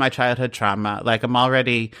relive my childhood trauma. I'm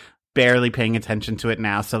already barely paying attention to it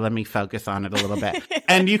now, so let me focus on it a little bit.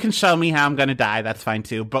 And you can show me how I'm going to die, that's fine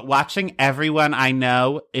too. But watching everyone I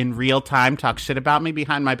know in real time talk shit about me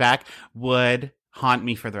behind my back would haunt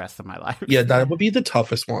me for the rest of my life. Yeah, that would be the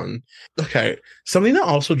toughest one. Okay, something that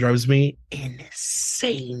also drives me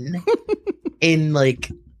insane in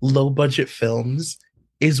low budget films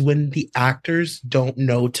is when the actors don't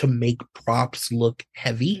know to make props look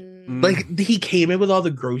heavy. Like, he came in with all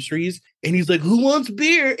the groceries and he's like, who wants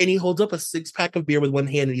beer? And he holds up a 6-pack of beer with one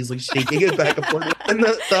hand and he's like shaking it back and forth. And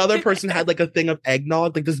the other person had like a thing of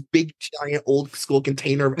eggnog, like this big giant old school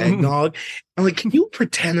container of eggnog. I'm like, can you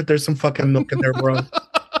pretend that there's some fucking milk in there, bro?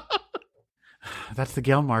 That's the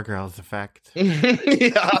Gilmore Girls effect.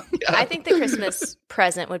 Yeah. I think the Christmas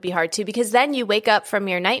present would be hard too, because then you wake up from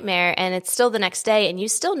your nightmare and it's still the next day and you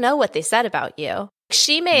still know what they said about you.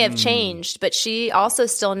 She may have changed, but she also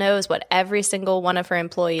still knows what every single one of her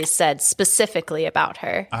employees said specifically about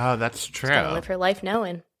her. Oh, that's true. She's gonna live her life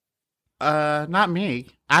knowing. Not me.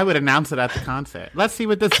 I would announce it at the concert. Let's see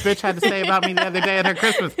what this bitch had to say about me the other day at her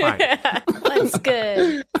Christmas party. That's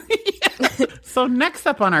good. So next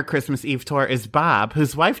up on our Christmas Eve tour is Bob,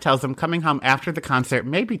 whose wife tells him coming home after the concert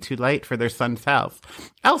may be too late for their son's health.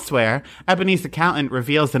 Elsewhere, Ebony's accountant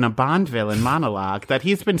reveals in a Bond villain monologue that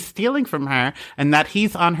he's been stealing from her and that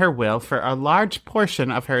he's on her will for a large portion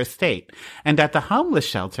of her estate. And at the homeless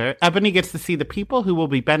shelter, Ebony gets to see the people who will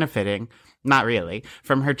be benefiting, not really,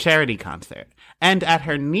 from her charity concert. And at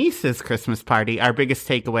her niece's Christmas party, our biggest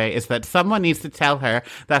takeaway is that someone needs to tell her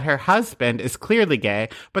that her husband is clearly gay,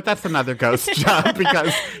 but that's another ghost job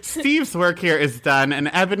because Steve's work here is done and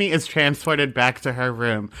Ebony is transported back to her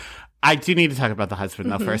room. I do need to talk about the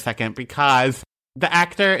husband, though, for a second, because the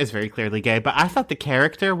actor is very clearly gay, but I thought the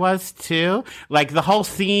character was, too. Like, the whole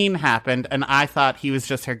scene happened, and I thought he was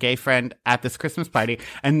just her gay friend at this Christmas party.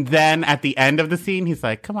 And then at the end of the scene, he's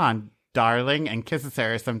like, come on, darling, and kisses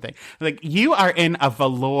her or something. Like, you are in a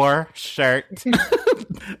velour shirt.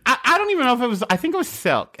 I don't even know if it was, I think it was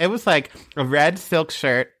silk. It was like a red silk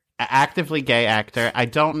shirt, actively gay actor. I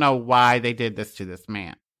don't know why they did this to this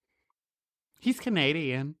man. He's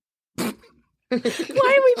Canadian. Why are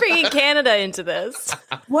we bringing Canada into this?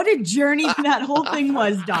 What a journey that whole thing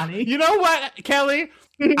was, Donnie. You know what, Kelly?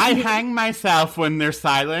 I hang myself when there's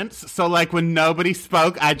silence. So, like, when nobody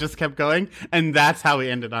spoke, I just kept going. And that's how we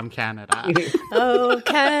ended on Canada. Oh,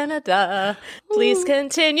 Canada. Please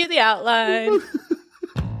continue the outline.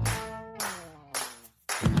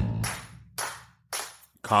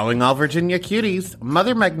 Calling all Virginia cuties,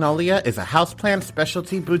 Mother Magnolia is a houseplant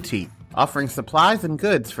specialty boutique offering supplies and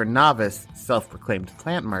goods for novice, self-proclaimed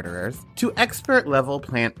plant murderers to expert-level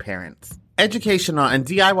plant parents. Educational and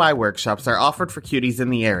DIY workshops are offered for cuties in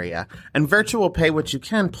the area, and virtual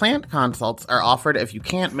pay-what-you-can plant consults are offered if you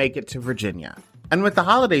can't make it to Virginia. And with the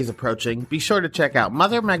holidays approaching, be sure to check out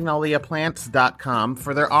MotherMagnoliaPlants.com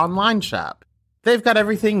for their online shop. They've got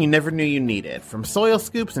everything you never knew you needed, from soil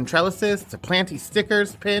scoops and trellises to planty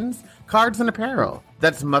stickers, pins, cards, and apparel.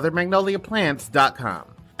 That's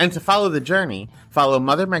MotherMagnoliaPlants.com. And to follow the journey, follow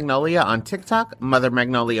Mother Magnolia on TikTok, Mother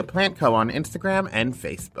Magnolia Plant Co. on Instagram and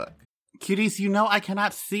Facebook. Cuties, you know I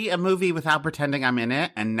cannot see a movie without pretending I'm in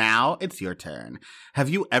it, and now it's your turn.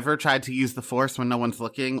 Have you ever tried to use the Force when no one's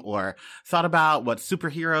looking, or thought about what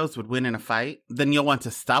superheroes would win in a fight? Then you'll want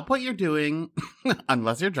to stop what you're doing,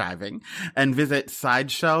 unless you're driving, and visit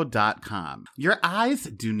Sideshow.com. Your eyes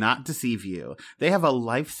do not deceive you. They have a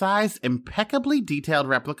life-size, impeccably detailed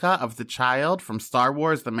replica of the child from Star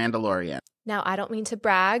Wars The Mandalorian. Now, I don't mean to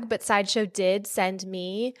brag, but Sideshow did send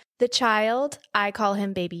me the child. I call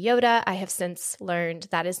him Baby Yoda. I have since learned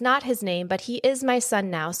that is not his name, but he is my son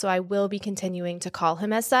now, so I will be continuing to call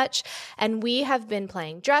him as such. And we have been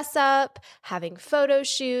playing dress up, having photo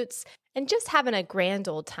shoots, and just having a grand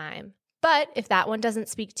old time. But if that one doesn't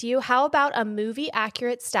speak to you, how about a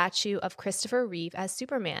movie-accurate statue of Christopher Reeve as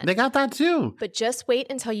Superman? They got that too. But just wait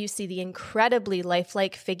until you see the incredibly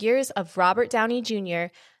lifelike figures of Robert Downey Jr.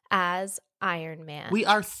 as Iron Man. We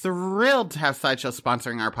are thrilled to have Sideshow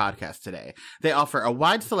sponsoring our podcast today. They offer a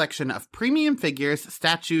wide selection of premium figures,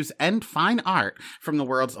 statues, and fine art from the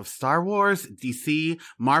worlds of Star Wars, DC,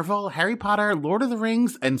 Marvel, Harry Potter, Lord of the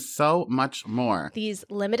Rings, and so much more. These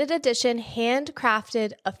limited edition,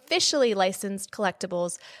 handcrafted, officially licensed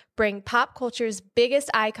collectibles bring pop culture's biggest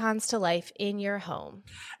icons to life in your home.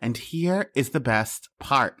 And here is the best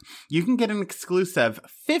part. You can get an exclusive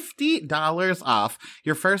 $50 off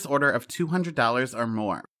your first order of $200 or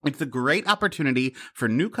more. It's a great opportunity for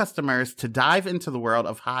new customers to dive into the world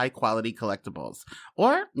of high-quality collectibles.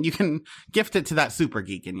 Or you can gift it to that super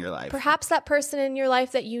geek in your life. Perhaps that person in your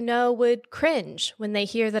life that you know would cringe when they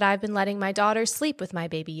hear that I've been letting my daughter sleep with my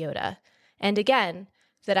Baby Yoda. And again,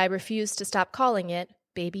 that I refuse to stop calling it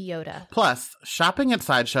Baby Yoda. Plus, shopping at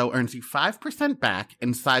Sideshow earns you 5% back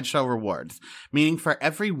in Sideshow rewards, meaning for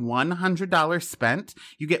every $100 spent,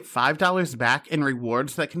 you get $5 back in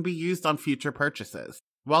rewards that can be used on future purchases.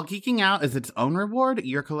 While geeking out is its own reward,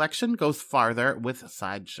 your collection goes farther with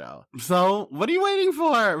Sideshow. So, what are you waiting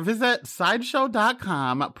for? Visit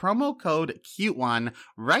sideshow.com, promo code CUTE1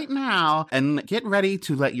 right now, and get ready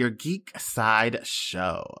to let your geek side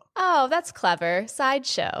show. Oh, that's clever.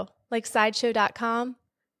 Sideshow. Like sideshow.com?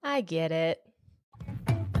 I get it.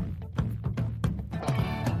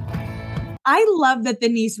 I love that the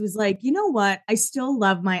niece was like, you know what? I still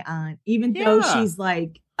love my aunt, even though she's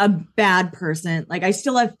like a bad person. Like, I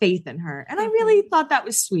still have faith in her. And I really thought that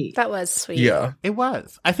was sweet. That was sweet. Yeah. It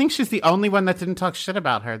was. I think she's the only one that didn't talk shit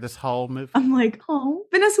about her this whole movie. I'm like, oh,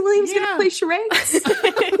 Vanessa Williams going to play charades?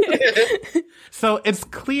 So it's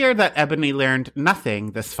clear that Ebony learned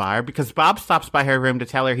nothing this far because Bob stops by her room to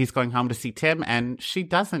tell her he's going home to see Tim, and she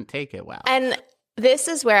doesn't take it well. And this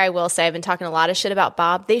is where I will say I've been talking a lot of shit about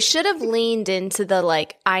Bob. They should have leaned into the,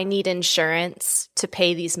 like, I need insurance to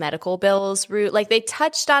pay these medical bills route. Like, they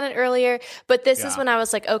touched on it earlier, but this is when I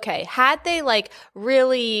was like, okay, had they, like,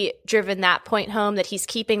 really driven that point home that he's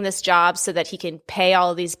keeping this job so that he can pay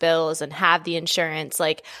all of these bills and have the insurance,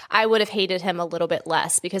 like, I would have hated him a little bit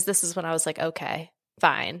less, because this is when I was like, okay,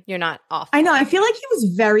 fine, you're not awful. I know. I feel like he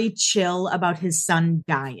was very chill about his son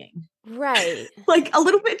dying. Right. Like, a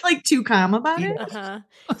little bit, like, too calm about it.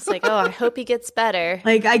 It's like, oh, I hope he gets better.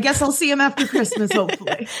 Like, I guess I'll see him after Christmas,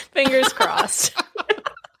 hopefully. Fingers crossed.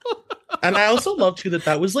 And I also love, too,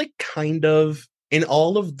 that was, like, kind of, in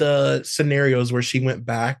all of the scenarios where she went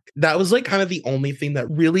back, that was, like, kind of the only thing that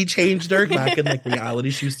really changed her. Back in, like, reality,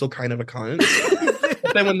 she was still kind of a cunt.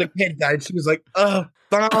 But then when the kid died, she was like, oh,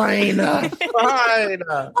 fine.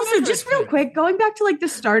 Also, just real quick, going back to, like, the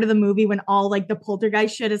start of the movie when all, like, the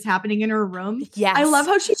poltergeist shit is happening in her room. Yes. I love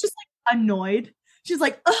how she's just, like, annoyed. She's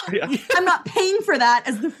like, ugh, I'm not paying for that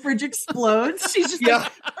as the fridge explodes. She's just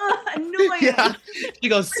like, ugh, annoying. Yeah. She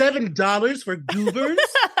goes, $7 for goobers?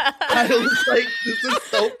 I was like, this is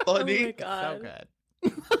so funny. Oh my God. So good.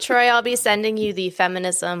 Troy, I'll be sending you the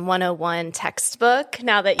Feminism 101 textbook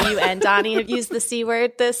now that you and Donnie have used the C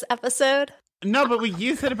word this episode. No, but we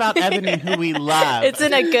use it about Ebony, who we love. It's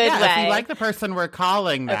in a good way. If we like the person we're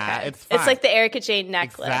calling that, it's fine. It's like the Erica Jane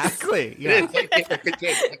necklace. Exactly. Yeah.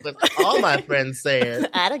 All my friends say it.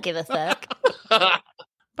 I don't give a fuck.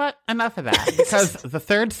 But enough of that, because the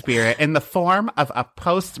third spirit, in the form of a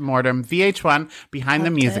post-mortem VH1 Behind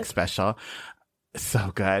the Music special,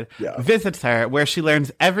 so good, visits her, where she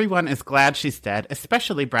learns everyone is glad she's dead,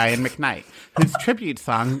 especially Brian McKnight, whose tribute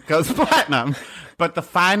song goes platinum. But the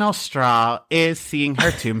final straw is seeing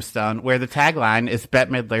her tombstone, where the tagline is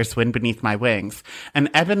Bette Midler's Wind Beneath My Wings. And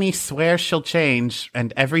Ebony swears she'll change,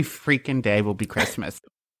 and every freaking day will be Christmas.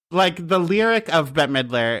 Like, the lyric of Bette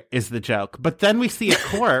Midler is the joke. But then we see a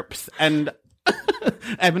corpse, and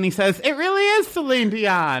Ebony says, it really is Celine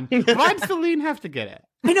Dion. Why'd Celine have to get it?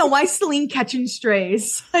 I know. Why is Celine catching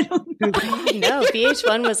strays? I don't know. No,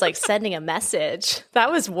 VH1 was like sending a message.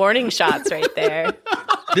 That was warning shots right there.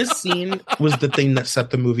 This scene was the thing that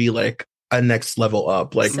set the movie like a next level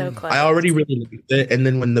up. Like, so I already really liked it. And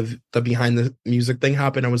then when the behind the music thing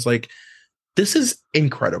happened, I was like, this is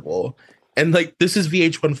incredible. And like, this is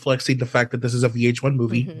VH1 flexing the fact that this is a VH1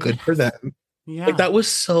 movie. Mm-hmm. Good for them. Yeah. Like, that was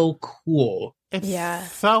so cool.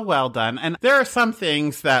 It's so well done. And there are some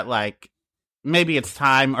things that, like, maybe it's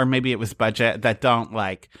time or maybe it was budget that don't,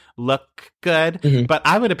 like, look good. Mm-hmm. But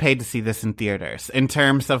I would have paid to see this in theaters in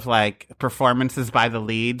terms of, like, performances by the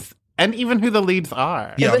leads and even who the leads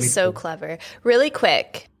are. Yeah, it was so clever. Really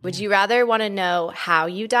quick, would you rather want to know how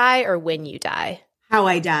you die or when you die? How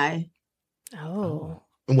I die. Oh.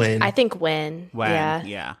 When? I think when.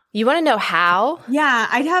 Yeah. You want to know how? Yeah,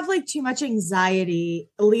 I'd have like too much anxiety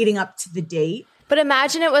leading up to the date. But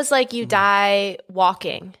imagine it was like you die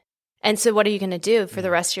walking. And so what are you going to do for the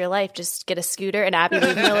rest of your life? Just get a scooter, an Abby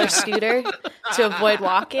Lee Miller scooter to avoid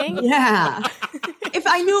walking? Yeah. If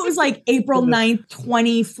I knew it was like April 9th,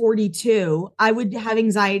 2042, I would have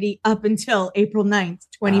anxiety up until April 9th,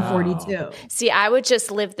 2042. Oh. See, I would just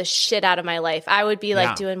live the shit out of my life. I would be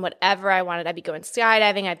like doing whatever I wanted. I'd be going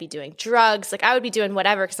skydiving. I'd be doing drugs. Like I would be doing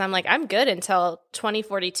whatever because I'm like, I'm good until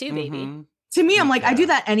 2042, baby. Mm-hmm. To me, I'm like, I do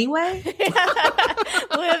that anyway.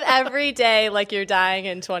 Live every day like you're dying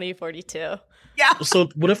in 2042. Yeah. So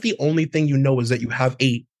what if the only thing you know is that you have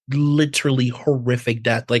a literally horrific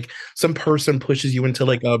death? Like some person pushes you into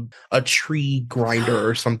like a tree grinder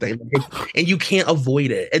or something and you can't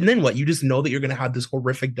avoid it. And then what? You just know that you're going to have this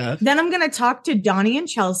horrific death. Then I'm going to talk to Donnie and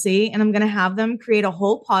Chelsea and I'm going to have them create a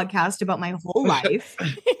whole podcast about my whole life.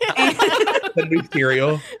 The new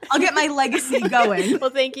cereal. I'll get my legacy going. Well,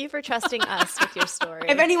 thank you for trusting us with your story.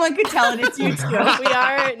 If anyone could tell it, it's you too. We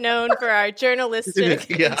are known for our journalistic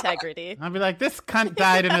integrity. I'll be like, this cunt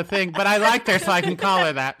died in a thing, but I liked her, so I can call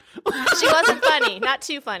her that. She wasn't funny. Not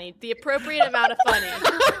too funny. The appropriate amount of funny.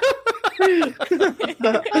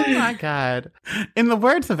 Oh my God. In the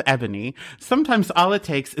words of Ebony, sometimes all it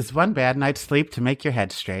takes is one bad night's sleep to make your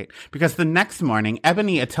head straight. Because the next morning,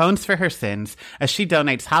 Ebony atones for her sins as she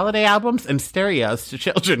donates holiday albums and stereos to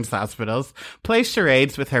children's hospitals, plays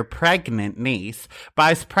charades with her pregnant niece,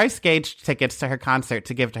 buys price-gauged tickets to her concert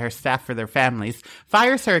to give to her staff for their families,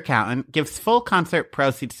 fires her accountant, gives full concert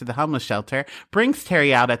proceeds to the homeless shelter, brings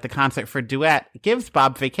Terry out at the concert for duet, gives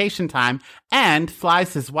Bob vacation time, and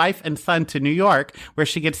flies his wife and son to New York, where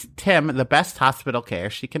she gets Tim the best hospital care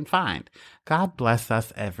she can find. God bless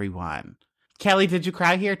us, everyone. Kelli, did you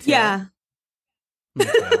cry here too? Yeah. Me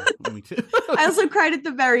too. Me too. I also cried at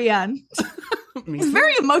the very end. It's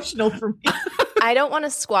very emotional for me. I don't want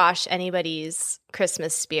to squash anybody's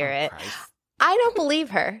Christmas spirit. I don't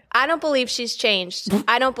believe her. I don't believe she's changed.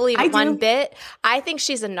 I don't believe it one bit. I think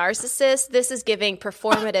she's a narcissist. This is giving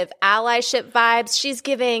performative allyship vibes. She's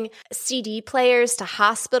giving CD players to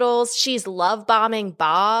hospitals. She's love bombing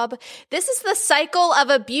Bob. This is the cycle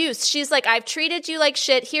of abuse. She's like, I've treated you like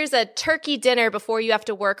shit. Here's a turkey dinner before you have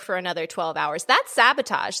to work for another 12 hours. That's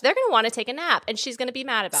sabotage. They're going to want to take a nap, and she's going to be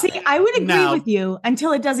mad about it. See, I would agree with you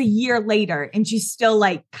until it does a year later, and she's still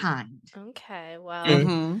like kind. Okay,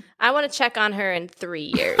 well, I want to check on her in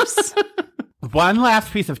 3 years. One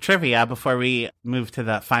last piece of trivia before we move to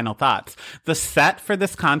the final thoughts. The set for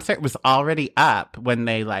this concert was already up when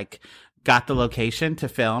they got the location to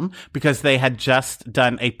film, because they had just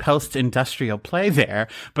done a post-industrial play there,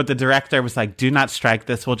 but the director was like, do not strike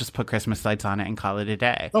this. We'll just put Christmas lights on it and call it a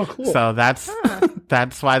day. Oh, cool. So that's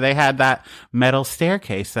why they had that metal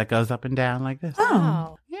staircase that goes up and down like this.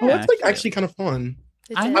 Oh. Yeah, Well, that's actually kind of fun.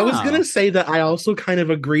 I was going to say that I also kind of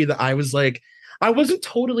agree that I was like, I wasn't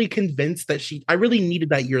totally convinced that I really needed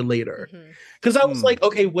that year later. Because I was like,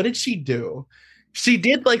 okay, what did she do? She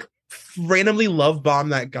did randomly love bomb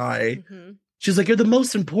that guy. She's like, you're the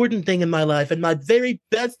most important thing in my life and my very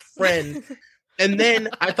best friend. And then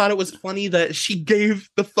I thought it was funny that she gave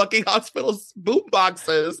the fucking hospitals boom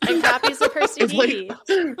boxes and copies of her CD.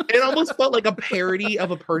 It almost felt like a parody of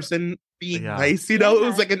a person being nice, you know? It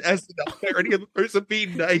was like an SNL parody of a person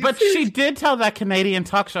being nice. But she did tell that Canadian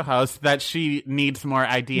talk show host that she needs more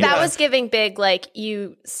ideas. That was giving big,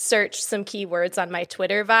 you search some keywords on my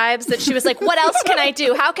Twitter vibes, that she was like, what else can I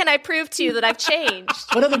do? How can I prove to you that I've changed?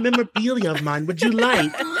 What other memorabilia of mine would you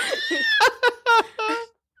like?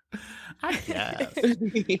 I guess.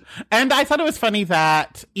 And I thought it was funny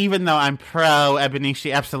that even though I'm pro Ebony,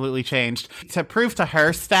 she absolutely changed. To prove to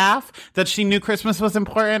her staff that she knew Christmas was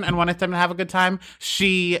important and wanted them to have a good time,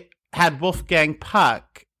 she had Wolfgang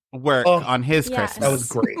Puck work on his Christmas. That was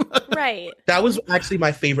great. Right. That was actually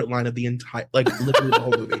my favorite line of the entire, literally the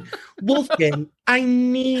whole movie. Wolfgang, I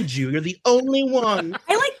need you. You're the only one.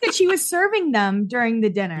 I like that she was serving them during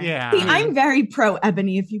the dinner. Yeah. See, I'm very pro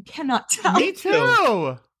Ebony, if you cannot tell. Me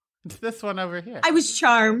too. It's this one over here. I was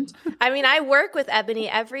charmed. I mean, I work with Ebony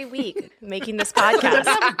every week making this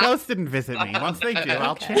podcast. Ghost didn't visit me. Once they do,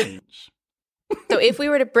 I'll change. So if we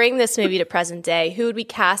were to bring this movie to present day, who would we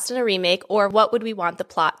cast in a remake, or what would we want the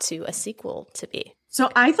plot to a sequel to be?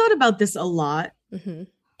 So I thought about this a lot.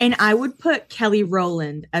 And I would put Kelly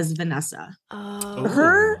Rowland as Vanessa. Oh.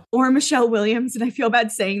 Her or Michelle Williams. And I feel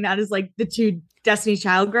bad saying that as the two Destiny's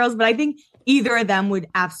Child girls, but I think either of them would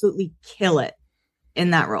absolutely kill it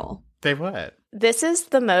in that role. They would. This is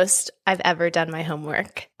the most I've ever done my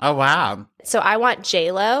homework. Oh, wow. So I want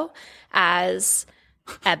J-Lo as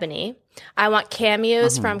Ebony. I want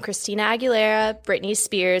cameos from Christina Aguilera, Britney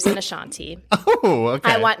Spears, and Ashanti. Oh,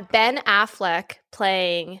 okay. I want Ben Affleck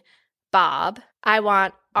playing Bob. I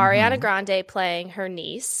want Ariana Grande playing her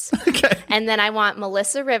niece. Okay. And then I want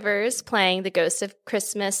Melissa Rivers playing the Ghost of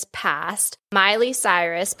Christmas Past, Miley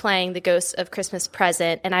Cyrus playing the Ghost of Christmas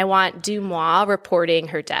Present, and I want Dumois reporting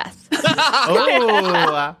her death.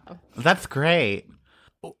 Oh, that's great.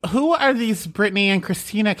 Who are these Britney and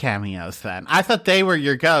Christina cameos then? I thought they were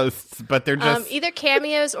your ghosts, but they're just... either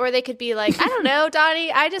cameos, or they could be like, I don't know,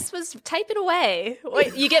 Donnie, I just was typing away.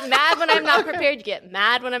 You get mad when I'm not prepared. You get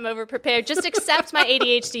mad when I'm over-prepared. Just accept my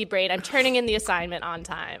ADHD brain. I'm turning in the assignment on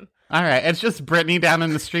time. All right. It's just Britney down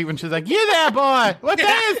in the street when she's like, you there, boy. What day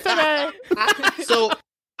is today? So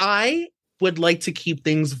I would like to keep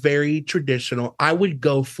things very traditional. I would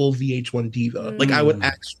go full VH1 diva. I would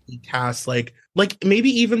actually cast maybe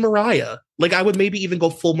even Mariah. I would maybe even go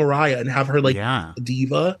full Mariah and have her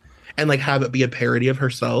diva and have it be a parody of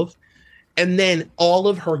herself. And then all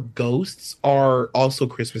of her ghosts are also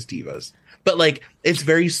Christmas divas. But like it's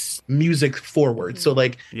very music forward. So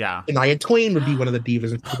like Shania Twain would be one of the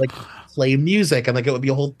divas and like play music and like it would be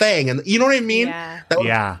a whole thing. And you know what I mean? Yeah. That would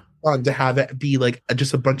be fun to have it be like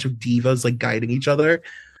just a bunch of divas like guiding each other.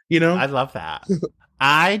 You know? I love that.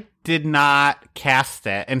 I did not cast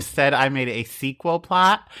it. Instead, I made a sequel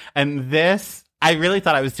plot. And this, I really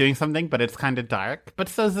thought I was doing something, but it's kind of dark. But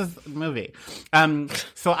so is this movie.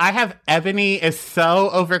 So I have Ebony is so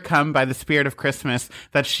overcome by the spirit of Christmas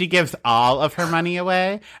that she gives all of her money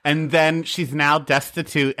away. And then she's now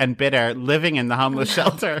destitute and bitter, living in the homeless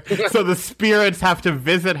shelter. So the spirits have to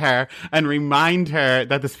visit her and remind her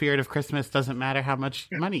that the spirit of Christmas doesn't matter how much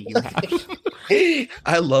money you have.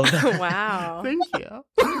 I love that. Wow. Thank you.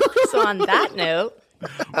 So on that note,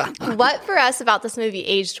 what for us about this movie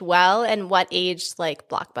aged well and what aged like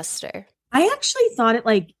blockbuster? I actually thought it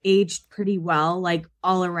like aged pretty well, like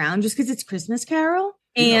all around, just because it's Christmas Carol.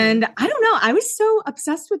 And I don't know, I was so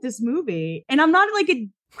obsessed with this movie. And I'm not like a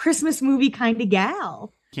Christmas movie kind of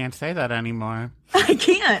gal. Can't say that anymore. I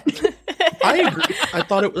can't. I agree. I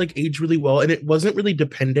thought it like aged really well, and it wasn't really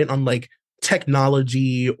dependent on like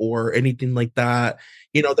technology or anything like that.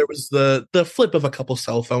 You know, there was the flip of a couple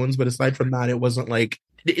cell phones, but aside from that, it wasn't like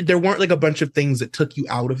there weren't like a bunch of things that took you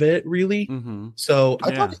out of it, really. Mm-hmm. So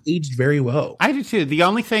I thought it aged very well. I do too. The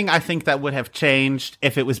only thing I think that would have changed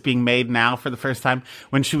if it was being made now for the first time,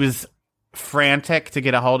 when she was frantic to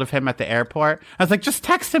get a hold of him at the airport, I was like, just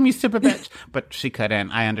text him, you stupid bitch. But she couldn't.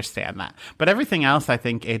 I understand that. But everything else, I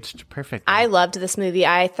think, aged perfectly. I loved this movie.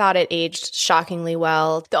 I thought it aged shockingly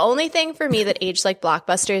well. The only thing for me that aged like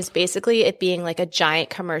blockbuster is basically it being like a giant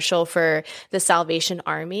commercial for the Salvation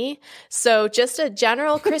Army. So just a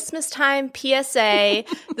general Christmas time PSA.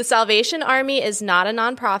 The Salvation Army is not a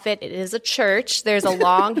nonprofit. It is a church. There's a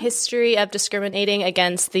long history of discriminating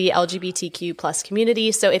against the LGBTQ plus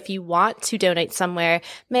community. So if you want to donate somewhere,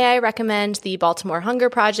 may I recommend the Baltimore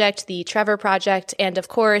Hunger Project, the Trevor Project, and of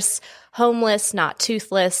course, Homeless Not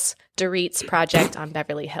Toothless, Dorit's Project on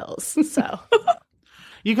Beverly Hills. So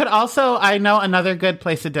you could also, I know another good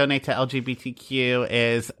place to donate to LGBTQ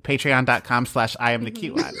is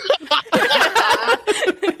patreon.com/IamTheCuteOne.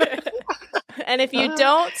 And if you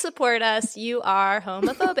don't support us, you are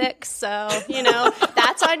homophobic. So, you know,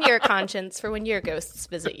 that's on your conscience for when your ghosts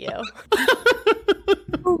visit you.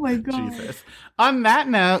 Oh my God. Jesus. On that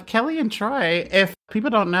note, Kelly and Troy, if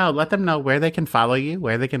people don't know, let them know where they can follow you,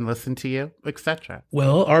 where they can listen to you, etc.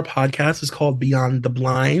 Well, our podcast is called Beyond the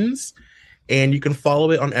Blinds, and you can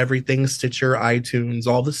follow it on everything, Stitcher, iTunes,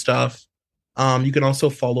 all the stuff. You can also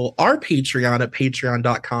follow our Patreon at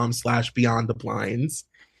patreon.com/Beyond the Blinds.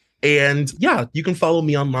 And yeah, you can follow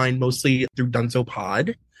me online mostly through Dunzo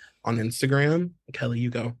Pod on Instagram. Kelly,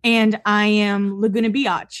 you go. And I am Laguna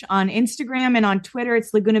Biatch on Instagram, and on Twitter,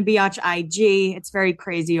 it's Laguna Biatch IG. It's very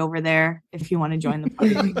crazy over there if you want to join the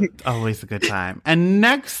party. Always a good time. And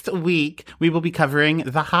next week, we will be covering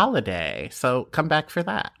the holiday. So come back for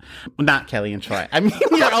that. Well, not Kelly and Troy. I mean,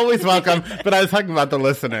 you're always welcome, but I was talking about the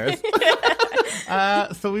listeners.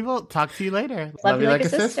 So we will talk to you later. Love you like a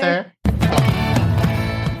sister.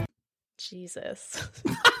 Jesus.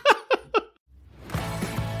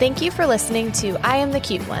 Thank you for listening to I Am the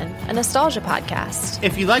Cute One, a nostalgia podcast.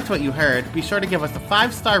 If you liked what you heard, be sure to give us a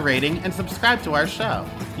 5-star rating and subscribe to our show.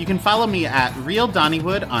 You can follow me at Real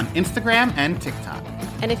Donnywood on Instagram and TikTok.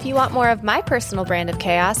 And if you want more of my personal brand of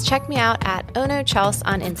chaos, check me out at Ono Chels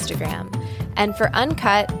on Instagram. And for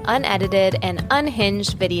uncut, unedited, and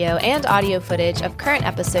unhinged video and audio footage of current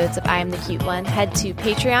episodes of I Am the Cute One, head to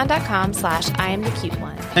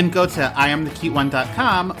patreon.com/IamTheCuteOne. And go to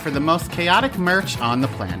IamTheCuteOne.com for the most chaotic merch on the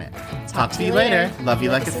planet. Talk to you later. Love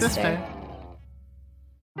you like a sister.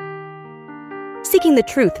 Seeking the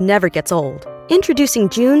truth never gets old. Introducing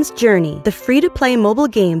June's Journey, the free-to-play mobile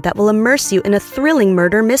game that will immerse you in a thrilling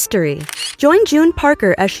murder mystery. Join June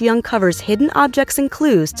Parker as she uncovers hidden objects and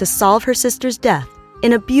clues to solve her sister's death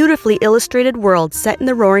in a beautifully illustrated world set in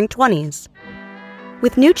the Roaring 20s.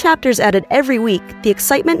 With new chapters added every week, the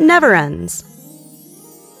excitement never ends.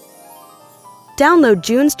 Download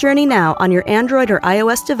June's Journey now on your Android or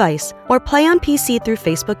iOS device, or play on PC through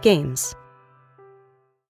Facebook Games.